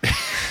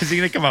 Is he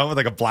going to come out with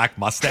like a black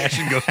mustache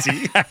and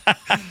goatee?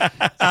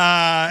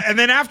 And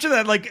then after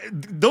that, like,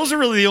 those are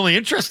really the only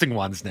interesting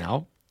ones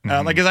now.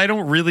 Like, because I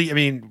don't really, I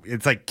mean,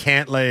 it's like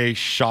Cantlay,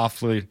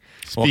 Schauffele,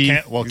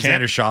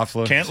 Alexander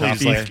Schauffele,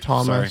 Cantlay's like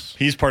Thomas. Sorry.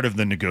 He's part of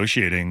the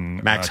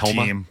negotiating Max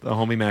Homa, team. the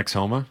homie Max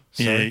Homa.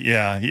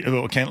 Yeah.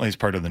 Cantlay's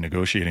part of the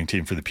negotiating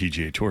team for the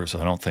PGA Tour, so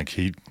I don't think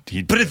he.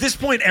 But at this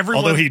point,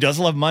 everyone, although he does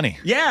love money,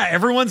 yeah,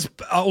 everyone's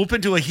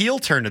open to a heel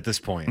turn at this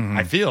point.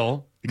 I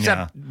feel.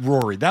 Except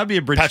Rory. That'd be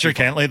a bridge. Patrick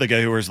Cantlay, the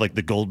guy who wears like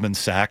the Goldman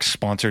Sachs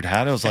sponsored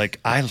hat, I was like,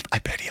 I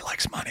bet he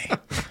likes money.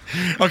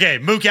 Okay,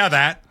 mook out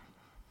that.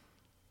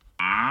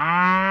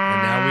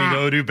 And now we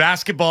go to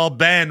basketball.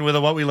 Ben, with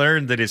what we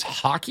learned that is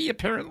hockey,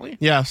 apparently.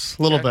 Yes,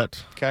 a little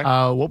bit. Okay.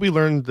 What we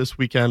learned this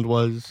weekend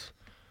was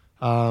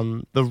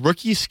the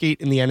rookie skate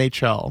in the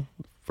NHL,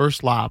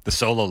 first lap. The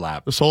solo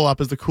lap. The solo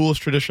lap is the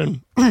coolest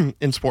tradition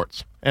in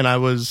sports. And I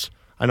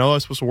know I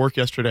was supposed to work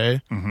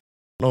yesterday. I don't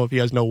know if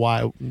you guys know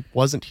why I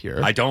wasn't here.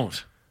 I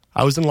don't.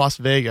 I was in Las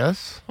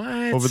Vegas What?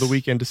 over the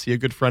weekend to see a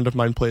good friend of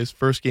mine play his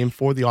first game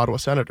for the Ottawa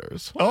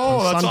Senators. Oh,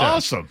 on that's Sunday.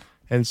 awesome.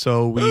 And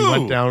so we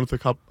went down with a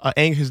couple.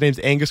 His name's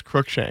Angus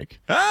Crookshank.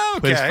 Oh,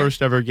 okay. Played his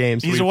first ever game.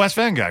 So He's a West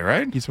Van guy,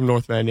 right? He's from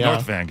North Van, yeah.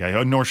 North Van guy,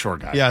 a North Shore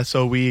guy. Yeah,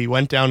 so we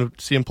went down to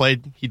see him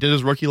play. He did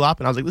his rookie lap,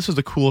 and I was like, this is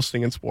the coolest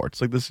thing in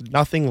sports. Like, this is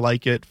nothing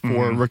like it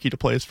for a rookie to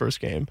play his first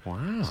game.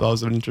 Wow. So that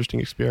was an interesting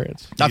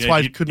experience. That's why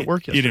I couldn't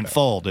work yesterday. He didn't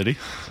fall, did he?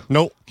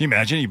 Nope. Can you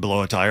imagine? You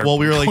blow a tire. Well,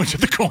 we were like, going to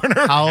the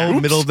corner. How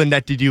middle of the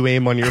net did you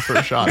aim on your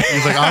first shot?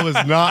 He's like, I was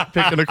not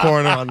picking a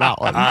corner on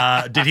that one.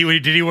 Did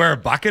he wear a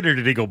bucket or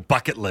did he go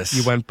bucketless?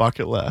 He went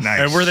bucketless. Nice.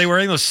 And were they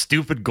wearing those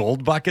stupid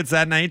gold buckets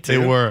that night too?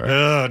 They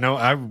were. No,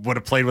 I would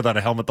have played without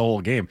a helmet the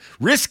whole game.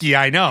 Risky,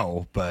 I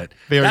know, but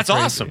Very that's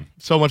crazy. awesome.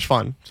 So much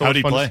fun. So How'd much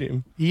he fun play? to see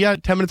him. He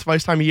had 10 minutes of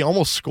ice time. He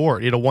almost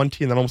scored. He had a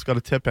 1-T and then almost got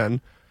a tip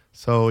in.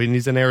 So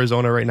he's in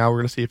Arizona right now. We're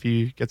going to see if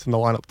he gets in the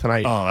lineup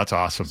tonight. Oh, that's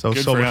awesome. So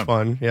Good so for much him.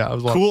 fun. Yeah, it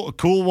was a lot.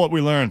 Cool what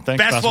we learned.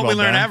 Thanks, Best what we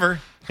Basketball learned Ben.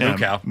 ever. Yeah,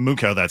 Mookow.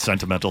 Mookow, that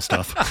sentimental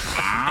stuff.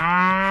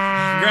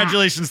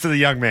 Congratulations to the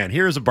young man.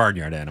 Here is a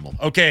barnyard animal.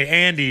 Okay,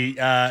 Andy,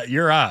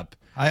 you're up.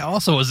 I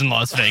also was in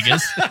Las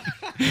Vegas.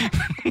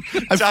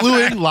 I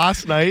flew in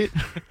last night,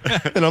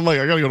 and I'm like,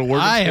 I got to go to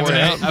work. I this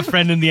have morning. a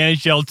friend in the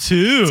NHL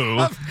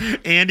too.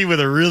 Andy with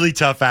a really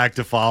tough act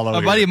to follow.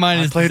 A buddy of mine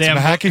is the Played some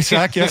Zamboni. hacky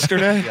sack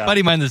yesterday.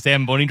 Buddy of mine, the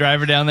Zamboni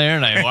driver down there,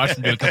 and I watched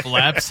him do a couple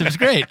laps. It was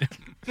great.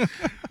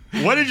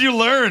 What did you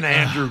learn,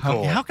 Andrew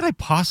Cole? How could I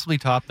possibly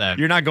top that?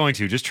 You're not going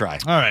to. Just try.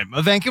 All right,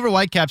 Vancouver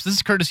Whitecaps. This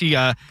is courtesy.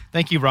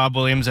 Thank you, Rob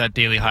Williams at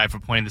Daily Hive, for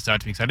pointing this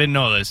out to me because I didn't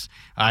know this.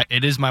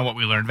 It is my what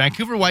we learned.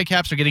 Vancouver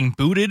Whitecaps are getting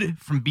booted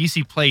from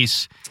BC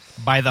Place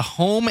by the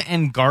Home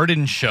and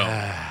Garden Show.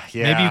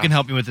 Maybe you can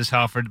help me with this,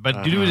 Halford.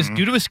 But due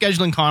to a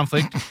scheduling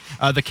conflict,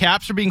 the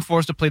Caps are being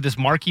forced to play this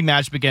marquee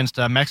match against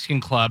a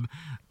Mexican club.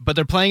 But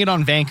they're playing it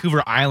on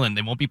Vancouver Island.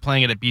 They won't be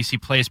playing it at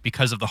BC Place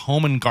because of the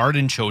Home and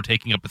Garden Show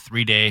taking up a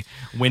 3-day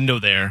window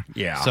there.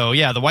 Yeah. So,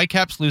 the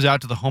Whitecaps lose out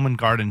to the Home and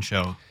Garden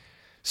Show.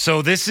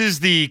 So this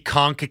is the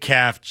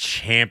CONCACAF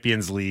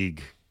Champions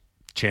League,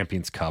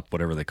 Champions Cup,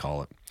 whatever they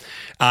call it.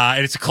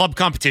 And it's a club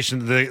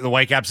competition the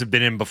Whitecaps have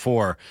been in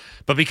before.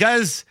 But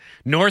because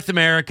North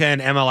America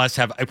and MLS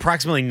have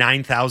approximately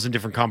 9,000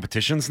 different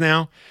competitions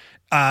now,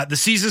 the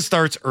season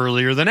starts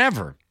earlier than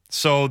ever.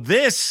 So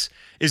this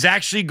is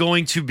actually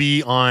going to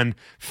be on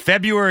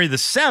February the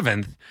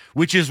 7th,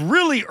 which is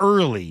really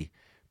early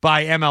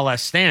by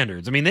MLS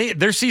standards. I mean,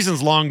 their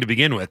season's long to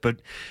begin with, but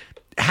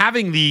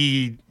having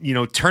the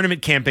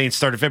tournament campaign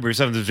start on February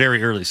 7th is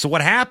very early. So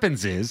what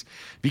happens is,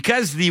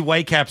 because the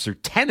Whitecaps are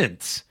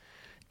tenants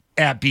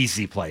at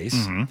BC Place,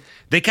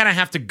 they kind of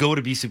have to go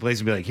to BC Place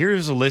and be like,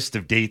 here's a list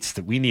of dates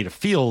that we need a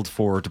field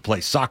for to play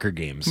soccer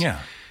games. Yeah.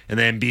 And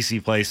then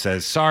BC Place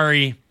says,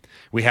 sorry,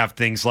 we have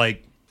things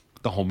like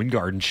the Home and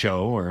Garden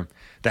Show or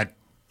that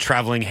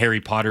traveling Harry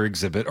Potter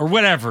exhibit or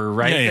whatever,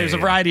 right? Yeah, There's a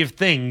variety of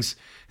things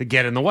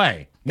get in the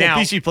way. Well, Now,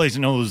 BC Place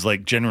knows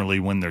like generally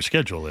when their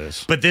schedule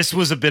is. but this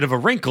was a bit of a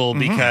wrinkle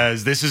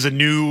because this is a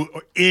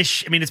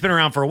new-ish. I mean, it's been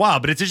around for a while,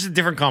 but it's just a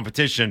different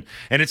competition,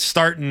 and it's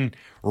starting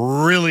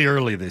really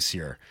early this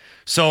year.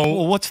 So,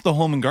 Well, what's the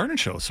Home and Garden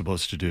Show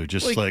supposed to do?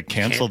 Just like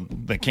cancel?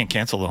 They can't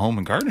cancel the Home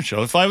and Garden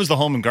Show. If I was the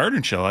Home and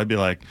Garden Show, I'd be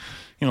like,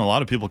 a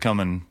lot of people come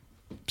and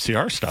see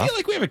our I stuff. feel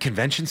like we have a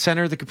convention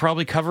center that could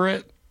probably cover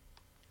it.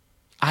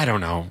 I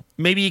don't know.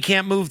 Maybe you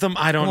can't move them.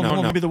 I don't know.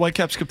 Well, maybe the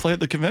Whitecaps could play at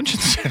the convention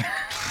center.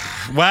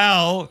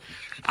 Well,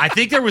 I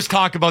think there was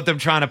talk about them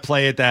trying to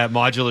play at that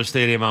modular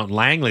stadium out in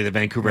Langley that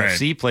Vancouver Right.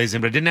 FC plays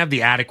in, but it didn't have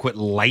the adequate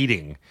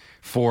lighting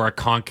for a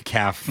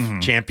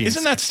CONCACAF Champions.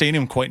 Isn't that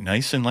stadium quite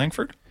nice in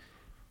Langford?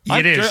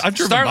 It is. I've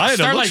driven by it.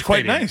 It looks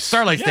quite Stadium. nice.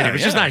 Starlight Yeah, Stadium.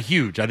 It's just yeah. not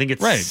huge. I think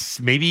it's Right.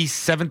 maybe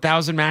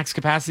 7,000 max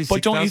capacity.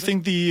 But don't you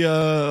 6,000?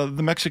 think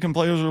the Mexican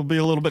players will be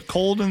a little bit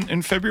cold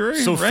in February?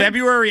 So right?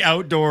 February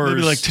outdoors.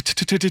 Maybe like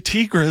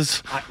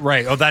Tigres.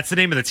 Right. Oh, that's the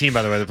name of the team,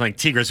 by the way. They're playing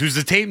Tigres, who's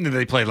the team that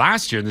they played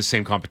last year in the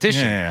same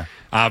competition.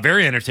 Yeah.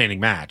 Very entertaining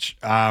match.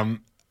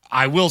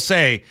 I will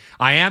say,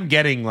 I am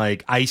getting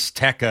like Ice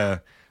Teca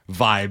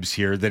vibes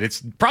here that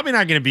it's probably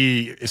not going to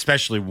be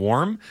especially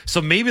warm.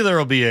 So maybe there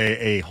will be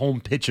a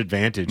home pitch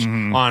advantage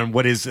on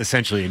what is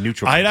essentially a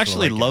neutral pitch. I'd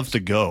actually love to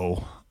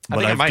go, but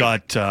think I I've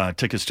might. got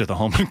tickets to the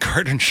Home and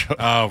Garden Show.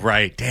 Oh,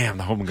 right. Damn,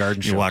 the Home and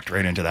Garden You Show. walked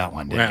right into that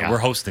one, didn't Yeah, you? we're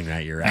hosting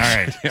that year. All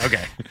right.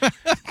 Okay.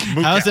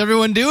 How's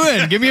everyone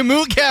doing? Give me a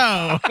moo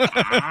cow.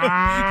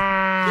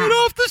 Get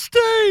off the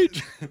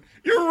stage.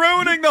 You're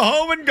ruining the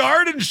Home and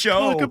Garden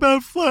Show. Talk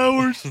about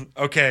flowers.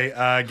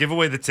 Okay, give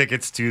away the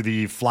tickets to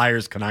the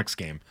Flyers Canucks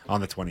game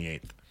on the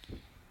 28th.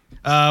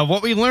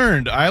 What we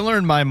learned, I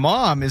learned my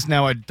mom is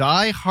now a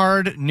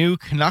die-hard new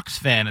Canucks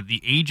fan at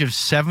the age of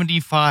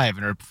 75,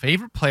 and her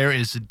favorite player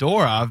is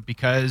Zadorov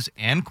because,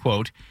 and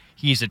quote,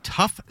 he's a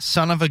tough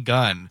son of a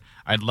gun.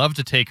 I'd love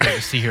to take her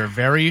to see her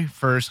very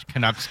first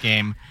Canucks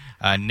game.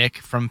 Nick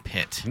from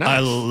Pitt. Nice. I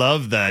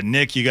love that.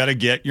 Nick, you got to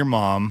get your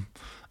mom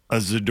a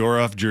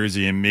Zadorov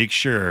jersey and make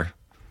sure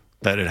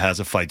that it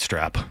has a fight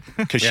strap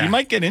because she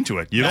might get into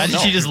it. You don't Imagine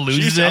know. she just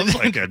loses sounds it.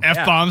 like it.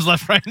 F-bombs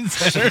left, right, and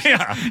center.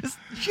 Yeah.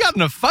 She got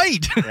in a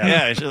fight.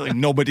 Yeah, she's like,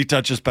 nobody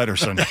touches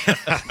Pedersen.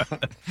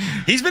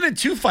 He's been in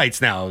 2 fights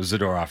now,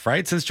 Zadorov,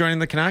 right? Since joining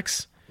the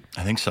Canucks?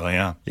 I think so,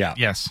 yeah. Yeah.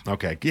 Yes.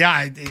 Okay. Yeah,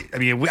 I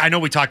mean, I know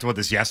we talked about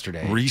this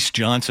yesterday. Reese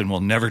Johnson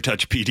will never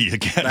touch PD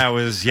again. That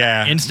was,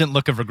 yeah. Instant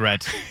look of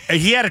regret.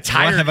 He had a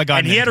tired, have I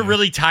gotten and he had a into?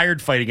 really tired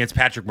fight against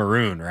Patrick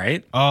Maroon,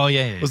 right? Oh,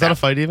 yeah. Was that a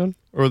fight even?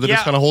 Or were they Yeah.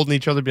 just kind of holding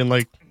each other, being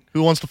like,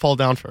 who wants to fall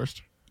down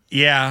first?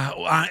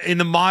 Yeah. In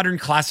the modern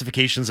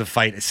classifications of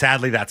fight,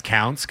 sadly that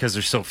counts because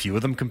there's so few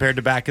of them compared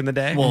to back in the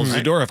day. Well,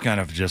 right? Zadorov kind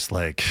of just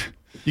like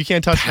You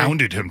can't touch me.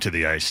 pounded him to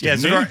the ice. Yeah,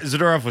 didn't he?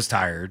 Zadorov was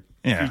tired.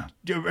 Yeah.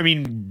 I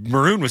mean,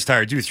 Maroon was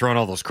tired too, throwing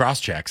all those cross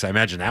checks. I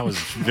imagine that was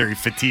very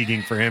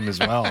fatiguing for him as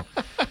well.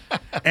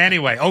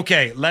 Anyway,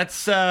 okay,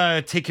 let's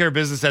take care of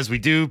business as we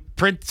do.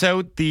 Print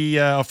out the,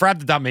 grab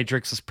the dot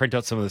matrix. Let's print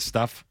out some of this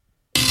stuff.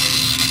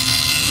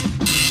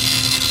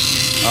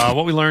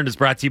 What we learned is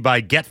brought to you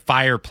by Get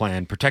Fire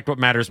Plan. Protect what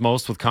matters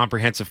most with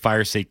comprehensive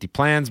fire safety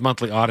plans,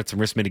 monthly audits, and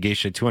risk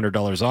mitigation at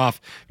 $200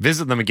 off.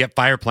 Visit them at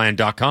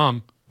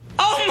getfireplan.com.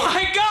 Oh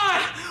my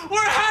God!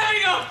 We're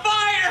having a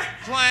fire!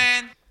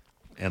 Plan.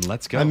 And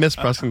let's go. I miss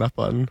pressing that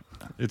button.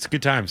 It's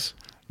good times.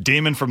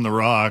 Damon from The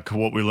Rock,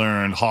 what we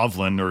learned,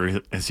 Hovland,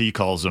 or as he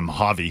calls him,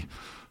 Javi.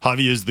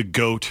 Javi is the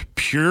GOAT,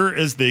 pure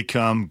as they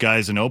come.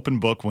 Guy's an open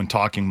book when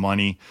talking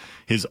money.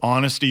 His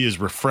honesty is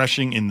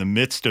refreshing in the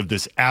midst of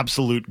this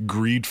absolute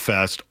greed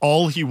fest.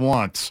 All he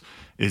wants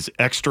is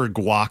extra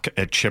guac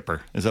at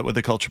Chipper. Is that what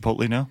they call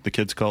Chipotle now? The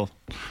kids call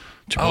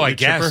Chipotle Oh, I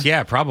guess. Chipper?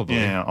 Yeah, probably.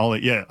 Yeah,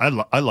 I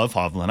love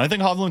Hovland. I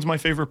think Hovland's my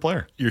favorite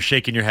player. You're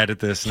shaking your head at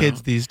this. Kids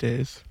now. these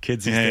days.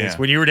 Kids these Yeah, days. yeah.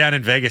 When you were down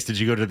in Vegas, did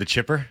you go to the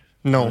Chipper?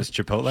 No. It was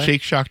Chipotle?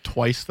 Shake Shack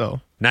twice,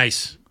 though.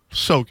 Nice.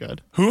 So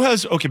good. Who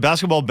has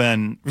Basketball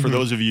Ben? For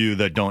those of you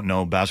that don't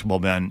know, Basketball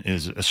Ben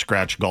is a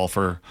scratch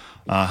golfer.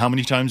 How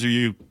many times are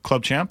you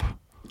club champ?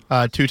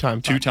 2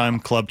 times. 2-time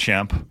club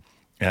champ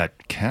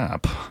at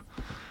Cap.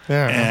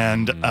 Yeah.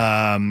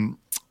 And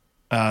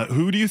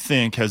who do you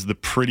think has the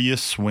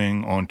prettiest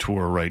swing on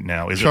tour right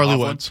now? Is Charlie it Hovland?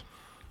 Woods.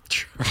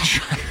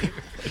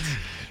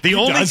 The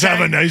only Does have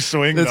guy- a nice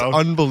swing. It's though.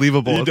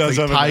 unbelievable. He It's does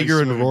like have a nice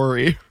Tiger and swing.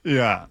 Rory.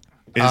 Yeah.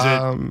 Is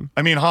it?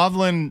 I mean,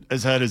 Hovland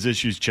has had his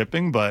issues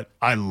chipping, but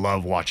I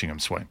love watching him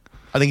swing.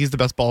 I think he's the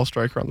best ball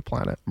striker on the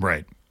planet.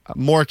 Right.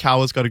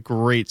 Morikawa's got a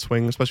great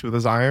swing, especially with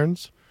his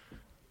irons.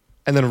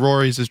 And then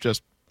Rory's is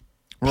just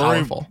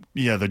powerful.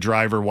 Yeah, the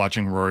driver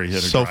watching Rory hit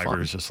a So driver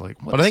fun. is just like.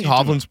 But I think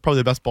Hovland's probably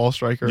the best ball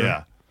striker.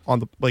 Yeah. On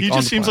the He on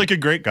just the seems planet. like a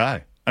great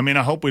guy. I mean,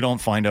 I hope we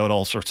don't find out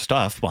all sorts of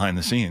stuff behind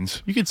the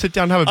scenes. You could sit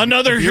down and have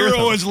Another beer with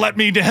hero him. has let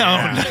me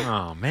down.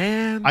 Oh,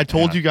 man. I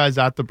told you guys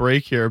at the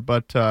break here,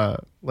 but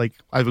Like,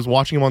 I was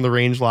watching him on the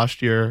range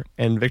last year,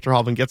 and Victor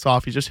Hovland gets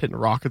off. He's just hitting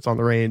rockets on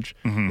the range.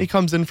 He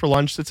comes in for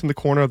lunch, sits in the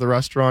corner of the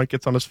restaurant,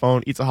 gets on his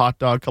phone, eats a hot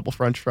dog, couple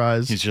French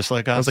fries. He's just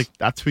like us. I was like,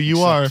 that's who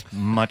you are.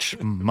 Much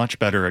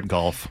better at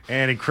golf.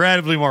 And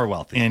incredibly more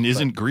wealthy. And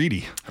isn't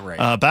greedy.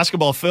 Right.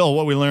 Basketball Phil,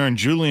 what we learned,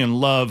 Julian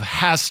Love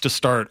has to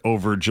start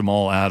over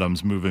Jamal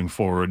Adams moving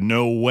forward.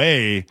 No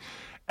way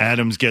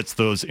Adams gets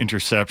those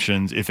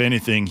interceptions. If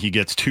anything, he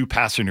gets 2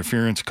 pass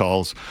interference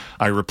calls.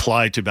 I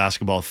replied to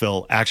Basketball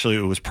Phil, actually,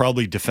 it was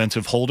probably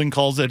defensive holding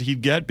calls that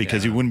he'd get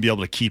because he wouldn't be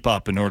able to keep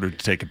up in order to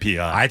take a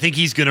PI. I think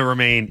he's going to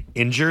remain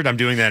injured. I'm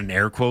doing that in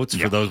air quotes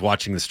for those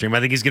watching the stream. I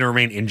think he's going to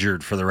remain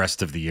injured for the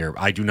rest of the year.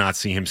 I do not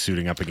see him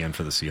suiting up again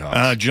for the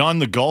Seahawks. John,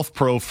 the golf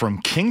pro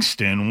from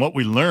Kingston, what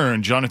we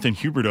learned, Jonathan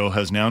Huberdeau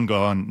has now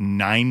gone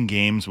 9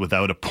 games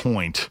without a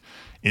point.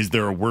 Is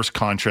there a worse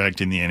contract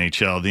in the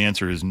NHL? The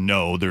answer is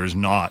no, there is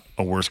not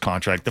a worse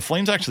contract. The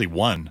Flames actually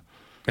won.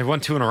 They've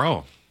won 2 in a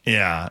row.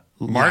 Yeah.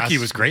 Markey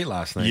was great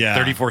last night. Yeah.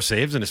 34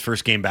 saves in his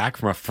first game back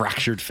from a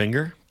fractured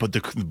finger. But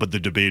the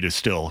debate is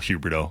still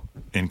Huberdeau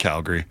in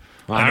Calgary.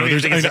 Well, I don't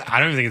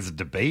even think it's a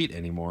debate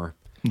anymore.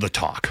 The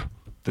talk.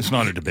 It's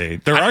not a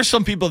debate. There are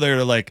some people that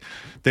are like,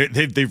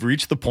 they've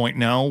reached the point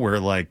now where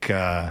like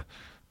the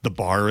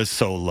bar is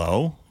so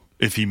low.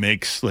 If he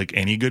makes like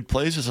any good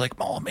plays, it's like,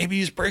 oh, maybe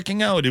he's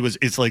breaking out.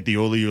 It's like the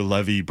Olio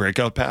Levy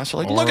breakout pass.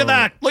 Like, look at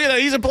that,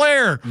 he's a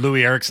player.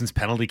 Louis Erickson's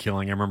penalty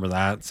killing. I remember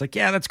that. It's like,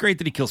 yeah, that's great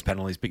that he kills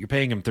penalties, but you're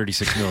paying him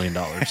 $36 million,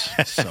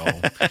 so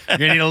you're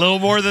gonna need a little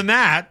more than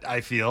that,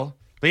 I feel.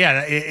 But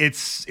yeah,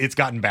 it's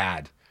gotten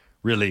bad,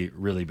 really,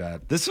 really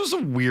bad. This was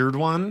a weird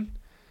one.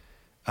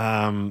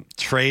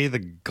 Trey, the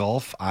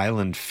Gulf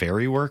Island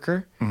ferry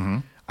worker.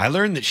 Mm-hmm. I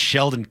learned that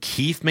Sheldon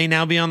Keefe may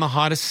now be on the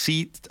hottest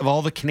seat of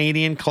all the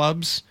Canadian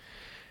clubs.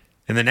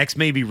 And the next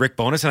may be Rick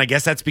Bowness, and I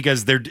guess that's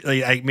because they're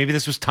maybe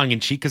this was tongue in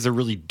cheek because they're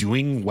really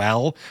doing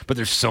well. But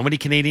there's so many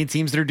Canadian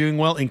teams that are doing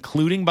well,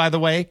 including, by the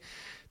way,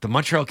 the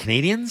Montreal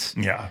Canadiens.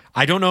 Yeah,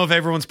 I don't know if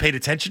everyone's paid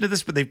attention to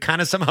this, but they've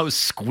kind of somehow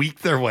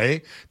squeaked their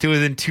way to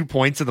within 2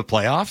 points of the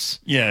playoffs.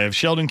 Yeah, if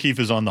Sheldon Keefe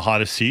is on the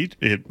hottest seat,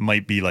 it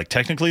might be like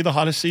technically the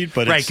hottest seat,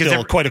 but it's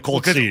still quite a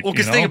cold seat. Well,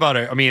 because think about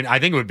it. I mean, I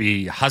think it would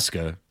be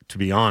Huska, to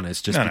be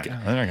honest. Just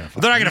because they're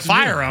not going to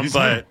fire him,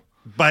 but.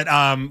 But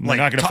they're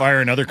not going to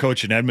fire another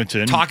coach in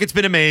Edmonton. Talkett's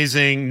been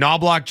amazing.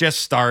 Knobloch just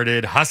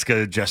started.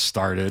 Huska just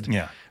started.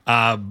 Yeah.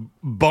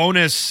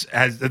 Bonus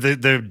has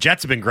the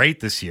Jets have been great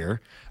this year.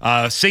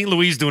 St.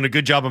 Louis doing a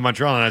good job in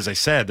Montreal, and as I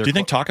said, do you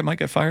think Tocchet might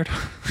get fired?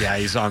 Yeah,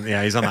 he's on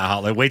that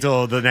hotline. Wait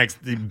till the next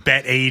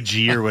Bet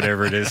AG or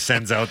whatever it is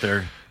sends out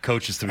their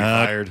coaches to be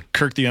fired.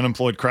 Kirk, the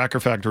unemployed cracker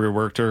factory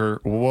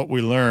worker. What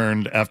we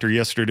learned after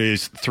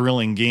yesterday's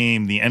thrilling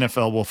game, the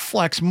NFL will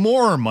flex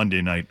more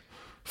Monday night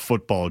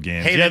football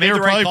games. Hey, they were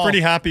probably pretty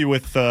happy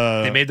with.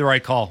 They made the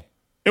right call.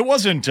 It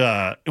wasn't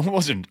a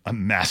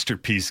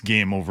masterpiece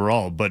game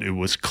overall, but it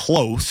was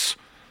close.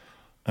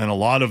 And a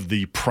lot of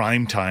the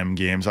primetime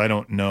games, I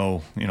don't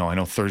know. I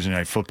know Thursday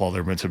Night Football,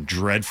 there have been some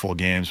dreadful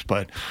games,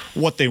 but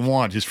what they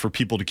want is for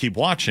people to keep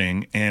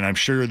watching. And I'm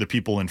sure the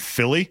people in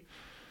Philly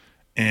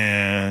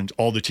and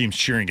all the teams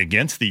cheering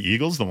against the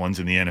Eagles, the ones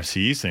in the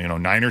NFC. So,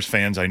 Niners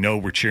fans, I know,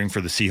 were cheering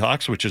for the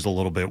Seahawks, which is a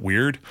little bit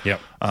weird. Yep.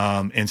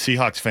 And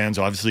Seahawks fans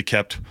obviously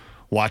kept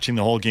watching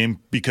the whole game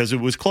because it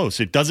was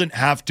close. It doesn't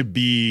have to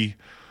be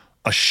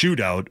a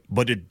shootout,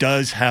 but it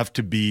does have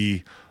to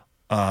be.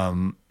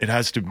 It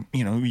has to.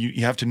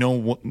 You have to know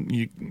what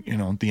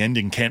the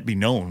ending can't be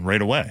known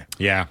right away.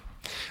 Yeah.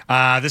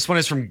 This one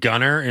is from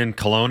Gunner in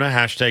Kelowna.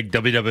 #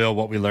 WWL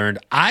what we learned.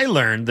 I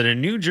learned that a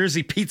New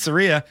Jersey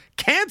pizzeria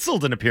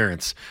canceled an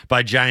appearance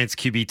by Giants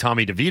QB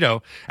Tommy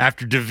DeVito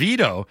after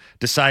DeVito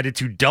decided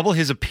to double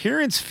his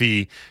appearance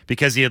fee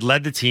because he had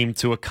led the team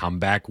to a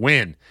comeback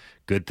win.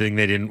 Good thing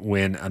they didn't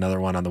win another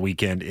one on the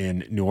weekend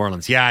in New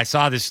Orleans. Yeah, I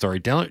saw this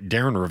story.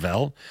 Darren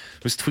Ravel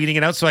was tweeting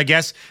it out. So I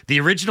guess the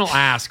original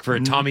ask for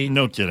a Tommy...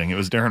 No kidding. It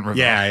was Darren Ravel.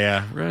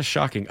 Yeah.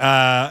 Shocking.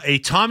 A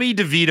Tommy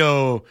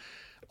DeVito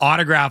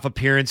autograph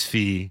appearance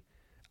fee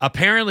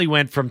apparently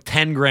went from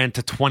 $10,000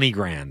 to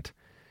 $20,000.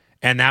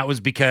 And that was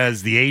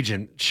because the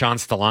agent, Sean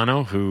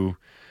Stellano, who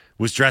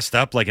was dressed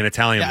up like an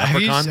Italian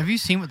leprechaun. Have you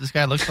seen what this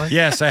guy looks like?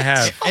 Yes, I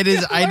have. It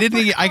is. I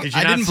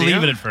didn't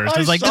believe it at first. I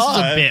was like, this is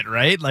a bit,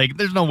 right? Like,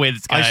 there's no way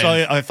this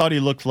guy. I thought he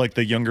looked like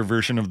the younger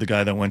version of the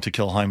guy that went to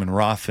kill Hyman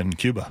Roth in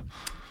Cuba.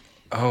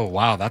 Oh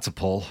wow, that's a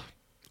pull.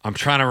 I'm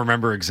trying to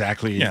remember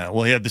exactly. Yeah,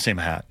 well, he had the same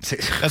hat.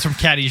 That's from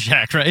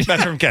Caddyshack, right?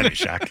 That's from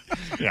Caddyshack.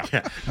 Yeah.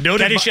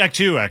 Caddyshack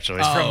 2, actually.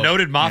 It's from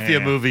noted mafia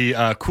movie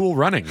Cool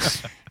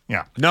Runnings.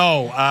 Yeah.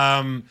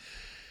 No.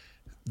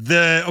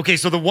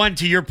 So the one,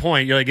 to your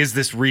point, you're like, is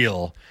this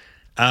real?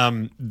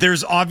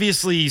 There's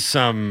obviously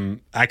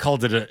some, I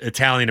called it an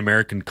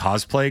Italian-American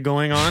cosplay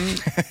going on.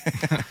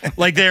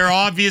 Like, they're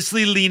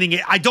obviously leaning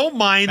it. I don't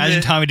mind.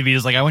 Imagine Tommy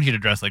DeVito's like, I want you to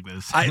dress like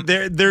this.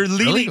 They're leaning.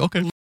 Really?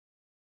 Okay.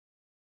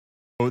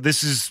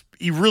 This is,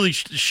 he really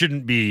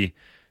shouldn't be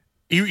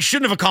he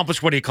shouldn't have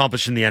accomplished what he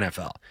accomplished in the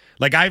NFL.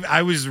 Like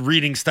I was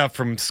reading stuff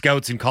from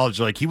scouts in college,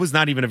 like he was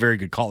not even a very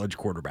good college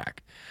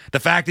quarterback. The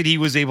fact that he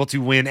was able to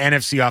win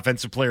NFC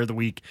Offensive Player of the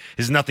Week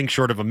is nothing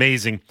short of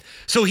amazing.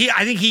 So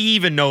I think he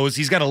even knows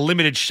he's got a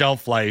limited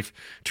shelf life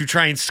to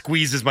try and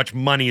squeeze as much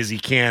money as he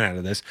can out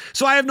of this.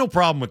 So I have no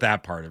problem with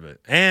that part of it.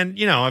 And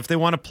if they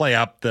want to play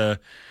up the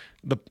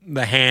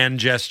hand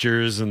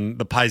gestures and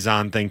the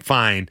paisan thing,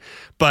 fine.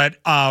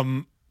 But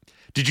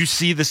did you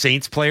see the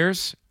Saints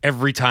players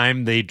every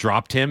time they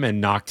dropped him and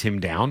knocked him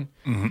down?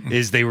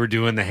 Is they were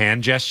doing the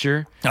hand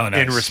gesture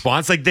in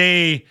response? Like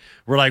they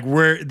were like,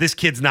 this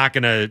kid's not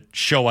going to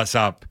show us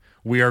up.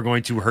 We are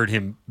going to hurt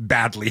him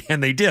badly.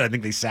 And they did. I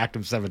think they sacked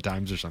him 7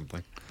 times or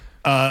something.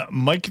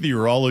 Mike, the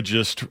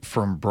urologist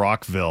from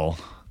Brockville,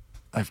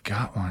 I've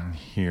got one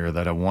here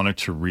that I wanted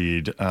to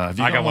read. I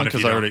got one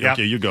because I already. Yep.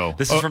 Okay, you go.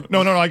 This is from.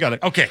 No, I got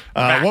it. Okay.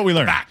 What we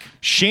learned.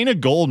 Shayna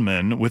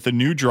Goldman with a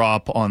new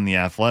drop on The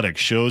Athletic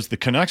shows the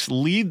Canucks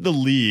lead the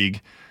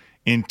league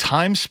in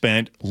time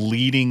spent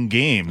leading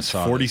games,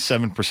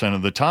 47%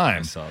 of the time.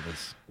 I saw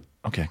this.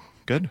 Okay,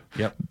 good.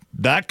 Yep.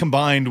 That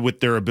combined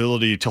with their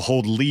ability to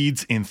hold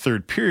leads in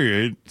third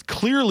period,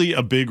 clearly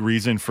a big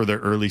reason for their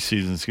early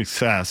season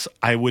success.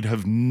 I would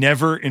have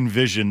never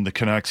envisioned the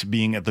Canucks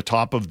being at the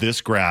top of this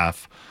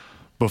graph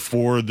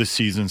before the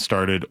season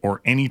started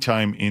or any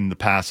time in the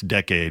past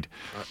decade.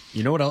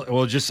 You know what?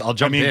 I'll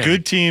jump in.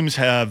 Good teams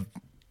have,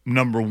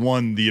 number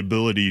one, the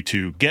ability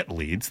to get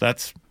leads.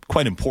 That's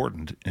quite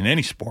important in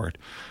any sport.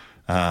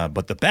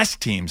 But the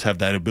best teams have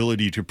that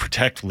ability to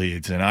protect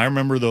leads. And I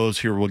remember those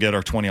here. We'll get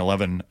our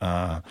 2011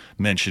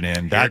 mention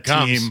in. That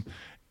team,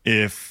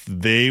 if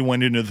they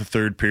went into the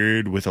third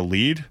period with a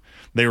lead,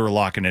 they were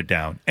locking it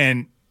down.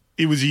 And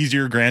it was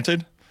easier,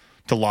 granted,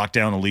 to lock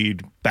down a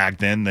lead back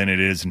then than it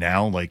is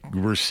now. Like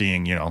we're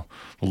seeing, the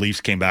Leafs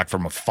came back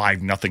from a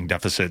 5-0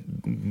 deficit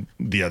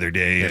the other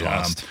day. They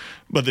lost.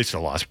 But they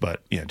still lost.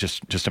 But yeah,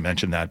 just to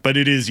mention that. But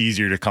it is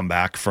easier to come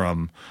back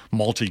from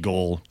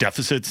multi-goal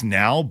deficits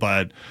now.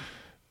 But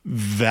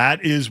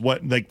that is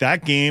what, like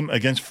that game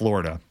against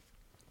Florida,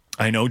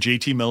 I know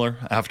JT Miller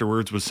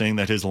afterwards was saying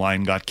that his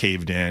line got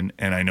caved in,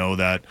 and I know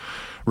that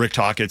Rick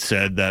Tocchet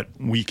said that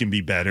we can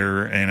be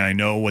better, and I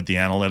know what the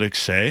analytics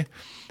say.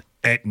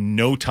 At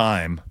no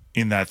time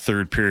in that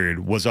third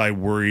period was I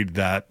worried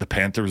that the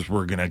Panthers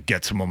were going to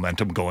get some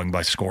momentum going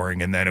by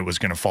scoring, and then it was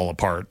going to fall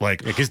apart.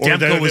 Like because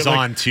Demko was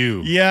on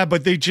too. Yeah,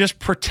 but they just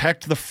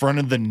protect the front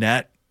of the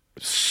net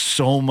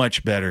so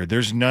much better.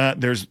 I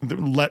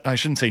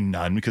shouldn't say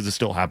none because it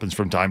still happens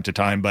from time to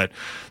time, but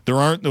there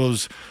aren't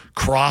those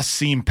cross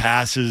seam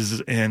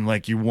passes and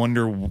like you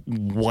wonder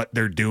what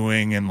they're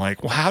doing and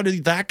like, well, how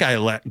did that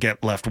guy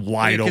get left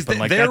wide open?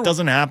 That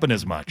doesn't happen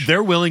as much.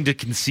 They're willing to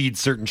concede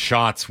certain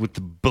shots with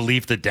the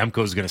belief that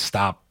Demko is going to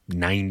stop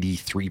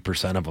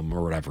 93% of them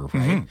or whatever, right?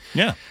 Mm-hmm.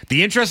 Yeah.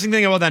 The interesting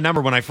thing about that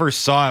number, when I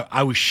first saw it,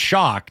 I was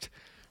shocked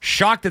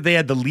that they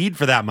had the lead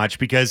for that much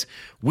because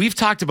we've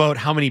talked about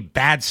how many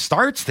bad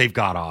starts they've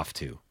got off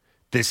to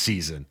this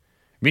season.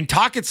 I mean,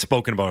 Tocchett's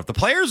spoken about it. The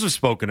players have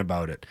spoken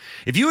about it.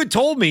 If you had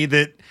told me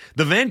that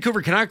the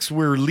Vancouver Canucks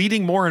were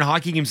leading more in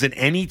hockey games than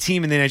any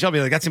team in the NHL, I'd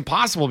be like, that's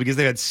impossible because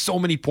they had so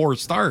many poor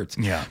starts.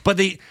 Yeah. But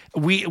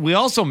we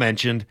also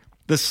mentioned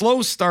the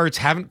slow starts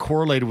haven't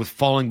correlated with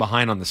falling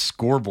behind on the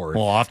scoreboard.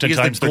 Well,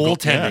 oftentimes the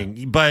goaltending.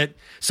 Yeah. But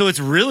so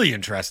it's really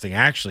interesting,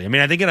 actually. I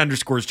mean, I think it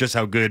underscores just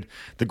how good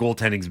the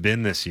goaltending's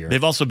been this year.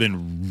 They've also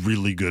been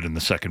really good in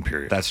the second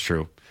period. That's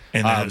true.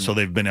 And so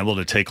they've been able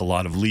to take a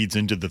lot of leads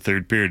into the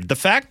third period. The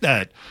fact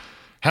that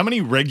how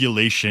many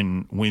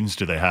regulation wins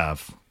do they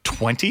have?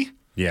 20?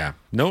 Yeah.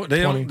 No,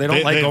 they don't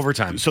like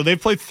overtime. So they've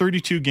played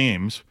 32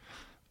 games.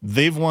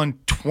 They've won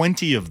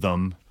 20 of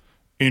them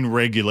in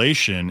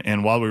regulation.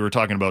 And while we were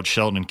talking about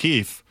Sheldon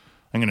Keefe,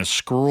 I'm going to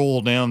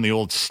scroll down the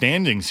old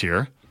standings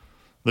here.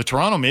 The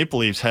Toronto Maple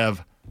Leafs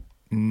have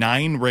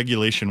 9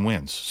 regulation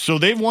wins. So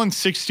they've won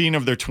 16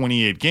 of their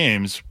 28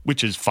 games,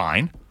 which is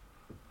fine.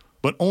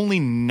 But only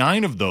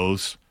 9 of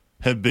those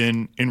have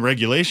been in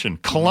regulation.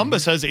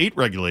 Columbus has 8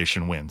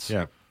 regulation wins.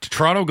 Yeah.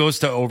 Toronto goes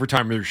to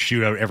overtime or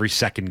shootout every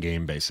second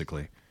game,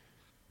 basically.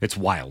 It's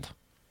wild.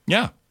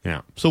 Yeah.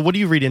 Yeah. So what do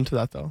you read into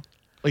that, though?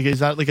 Like, is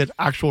that like an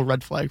actual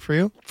red flag for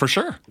you? For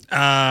sure.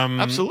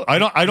 Absolutely.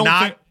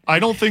 I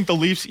don't think the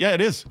Leafs. Yeah,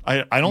 it is.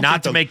 I don't not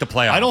think to make the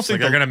playoffs. I don't think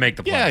they're going to make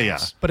the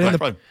playoffs.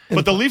 Yeah.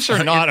 But the Leafs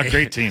are not a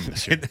great team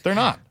this year. They're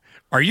not.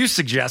 Are you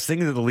suggesting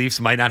that the Leafs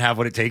might not have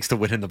what it takes to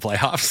win in the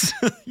playoffs?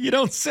 You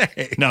don't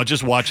say. Now,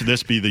 just watch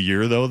this be the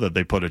year, though, that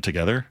they put it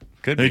together.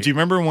 Could be. Do you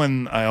remember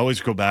when I always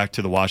go back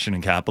to the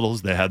Washington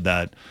Capitals? They had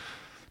that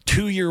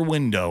 2-year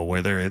window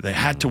where they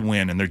had to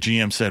win, and their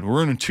GM said,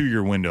 we're in a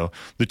 2-year window.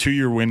 The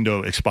 2-year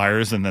window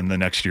expires, and then the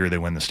next year they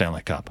win the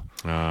Stanley Cup.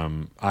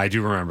 I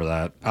do remember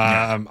that.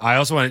 I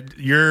also want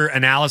your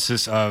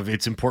analysis of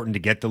it's important to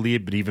get the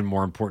lead, but even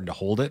more important to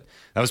hold it.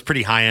 That was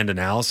pretty high-end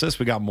analysis.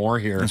 We got more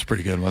here. That's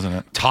pretty good, wasn't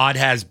it? Todd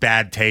has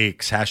bad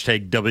takes.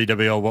 Hashtag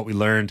WWO, what we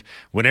learned.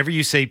 Whenever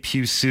you say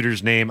Pius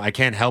Suter's name, I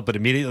can't help but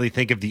immediately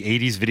think of the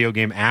 80s video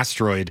game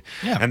Asteroid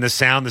and the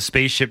sound the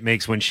spaceship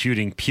makes when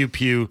shooting. Pew,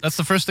 pew. That's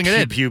the first thing I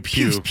did. Pew,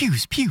 pew, pew.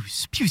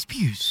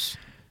 Pews.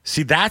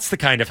 See, that's the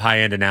kind of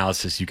high-end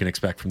analysis you can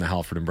expect from the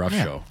Halford and Bruff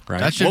show,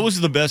 right? What was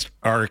the best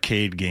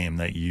arcade game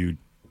that you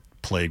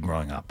played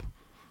growing up?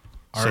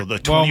 So the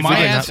 25, well, my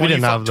answer, we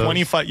didn't have those.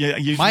 25.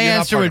 Yeah, my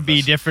answer would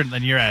be different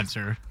than your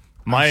answer.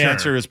 My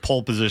answer is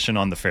pole position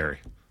on the ferry.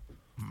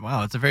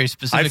 Wow, it's a very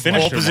specific. I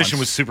finished pole position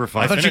was super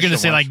fun. I thought you were going to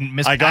say like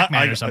Miss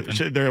Pac-Man or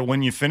something.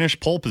 When you finish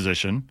pole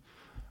position,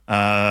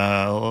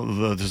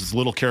 this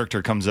little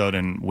character comes out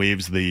and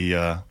waves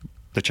the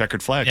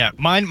checkered flag. Yeah,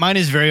 mine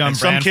is very on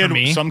brand for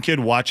me. Some kid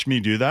watched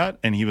me do that,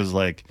 and he was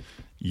like,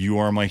 "You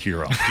are my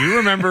hero." Do you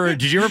remember?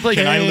 Did you ever play?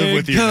 Can I live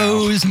with you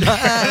goes now?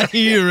 my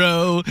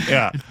hero.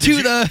 Yeah.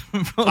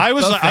 I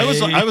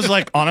was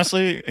like,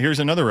 honestly, here's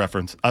another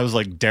reference. I was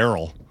like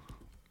Daryl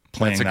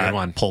playing That's a good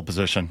one. Pole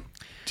position.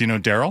 Do you know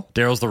Daryl?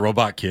 Daryl's the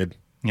robot kid.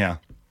 Yeah.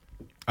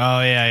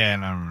 Oh yeah.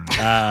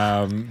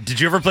 No. Did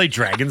you ever play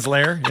Dragon's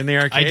Lair in the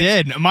arcade? I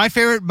did. My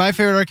favorite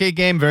arcade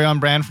game, very on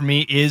brand for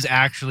me, is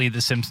actually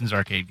the Simpsons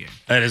arcade game.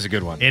 That is a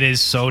good one. It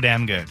is so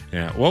damn good.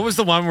 Yeah. What was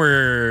the one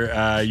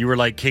where you were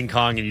like King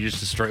Kong and you just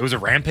destroyed? Was it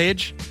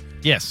Rampage?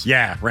 Yes.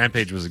 Yeah,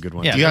 Rampage was a good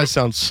one. Yeah. You guys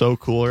sound so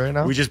cool right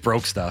now. We just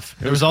broke stuff.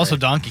 There was also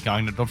Donkey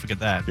Kong. Don't forget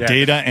that. Yeah.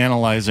 Data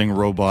analyzing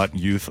robot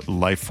youth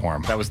life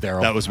form. That was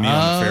Daryl. That was me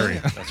on the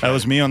ferry. That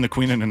was me on the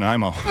Queen and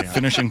Nanaimo,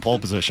 finishing pole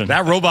position.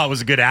 That robot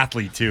was a good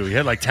athlete too. He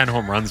had like 10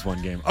 home runs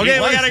one game. Okay,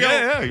 we gotta go.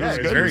 Yeah, he was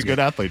good. He was a good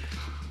athlete.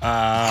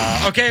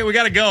 Okay, we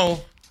gotta go.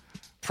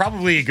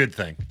 Probably a good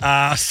thing.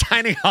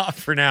 Signing off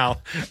for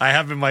now. I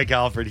have been Mike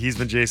Halford. He's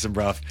been Jason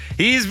Bruff.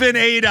 He's been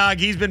A-Dog.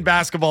 He's been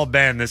Basketball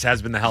Ben. This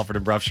has been the Halford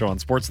and Bruff Show on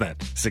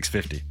Sportsnet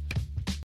 650.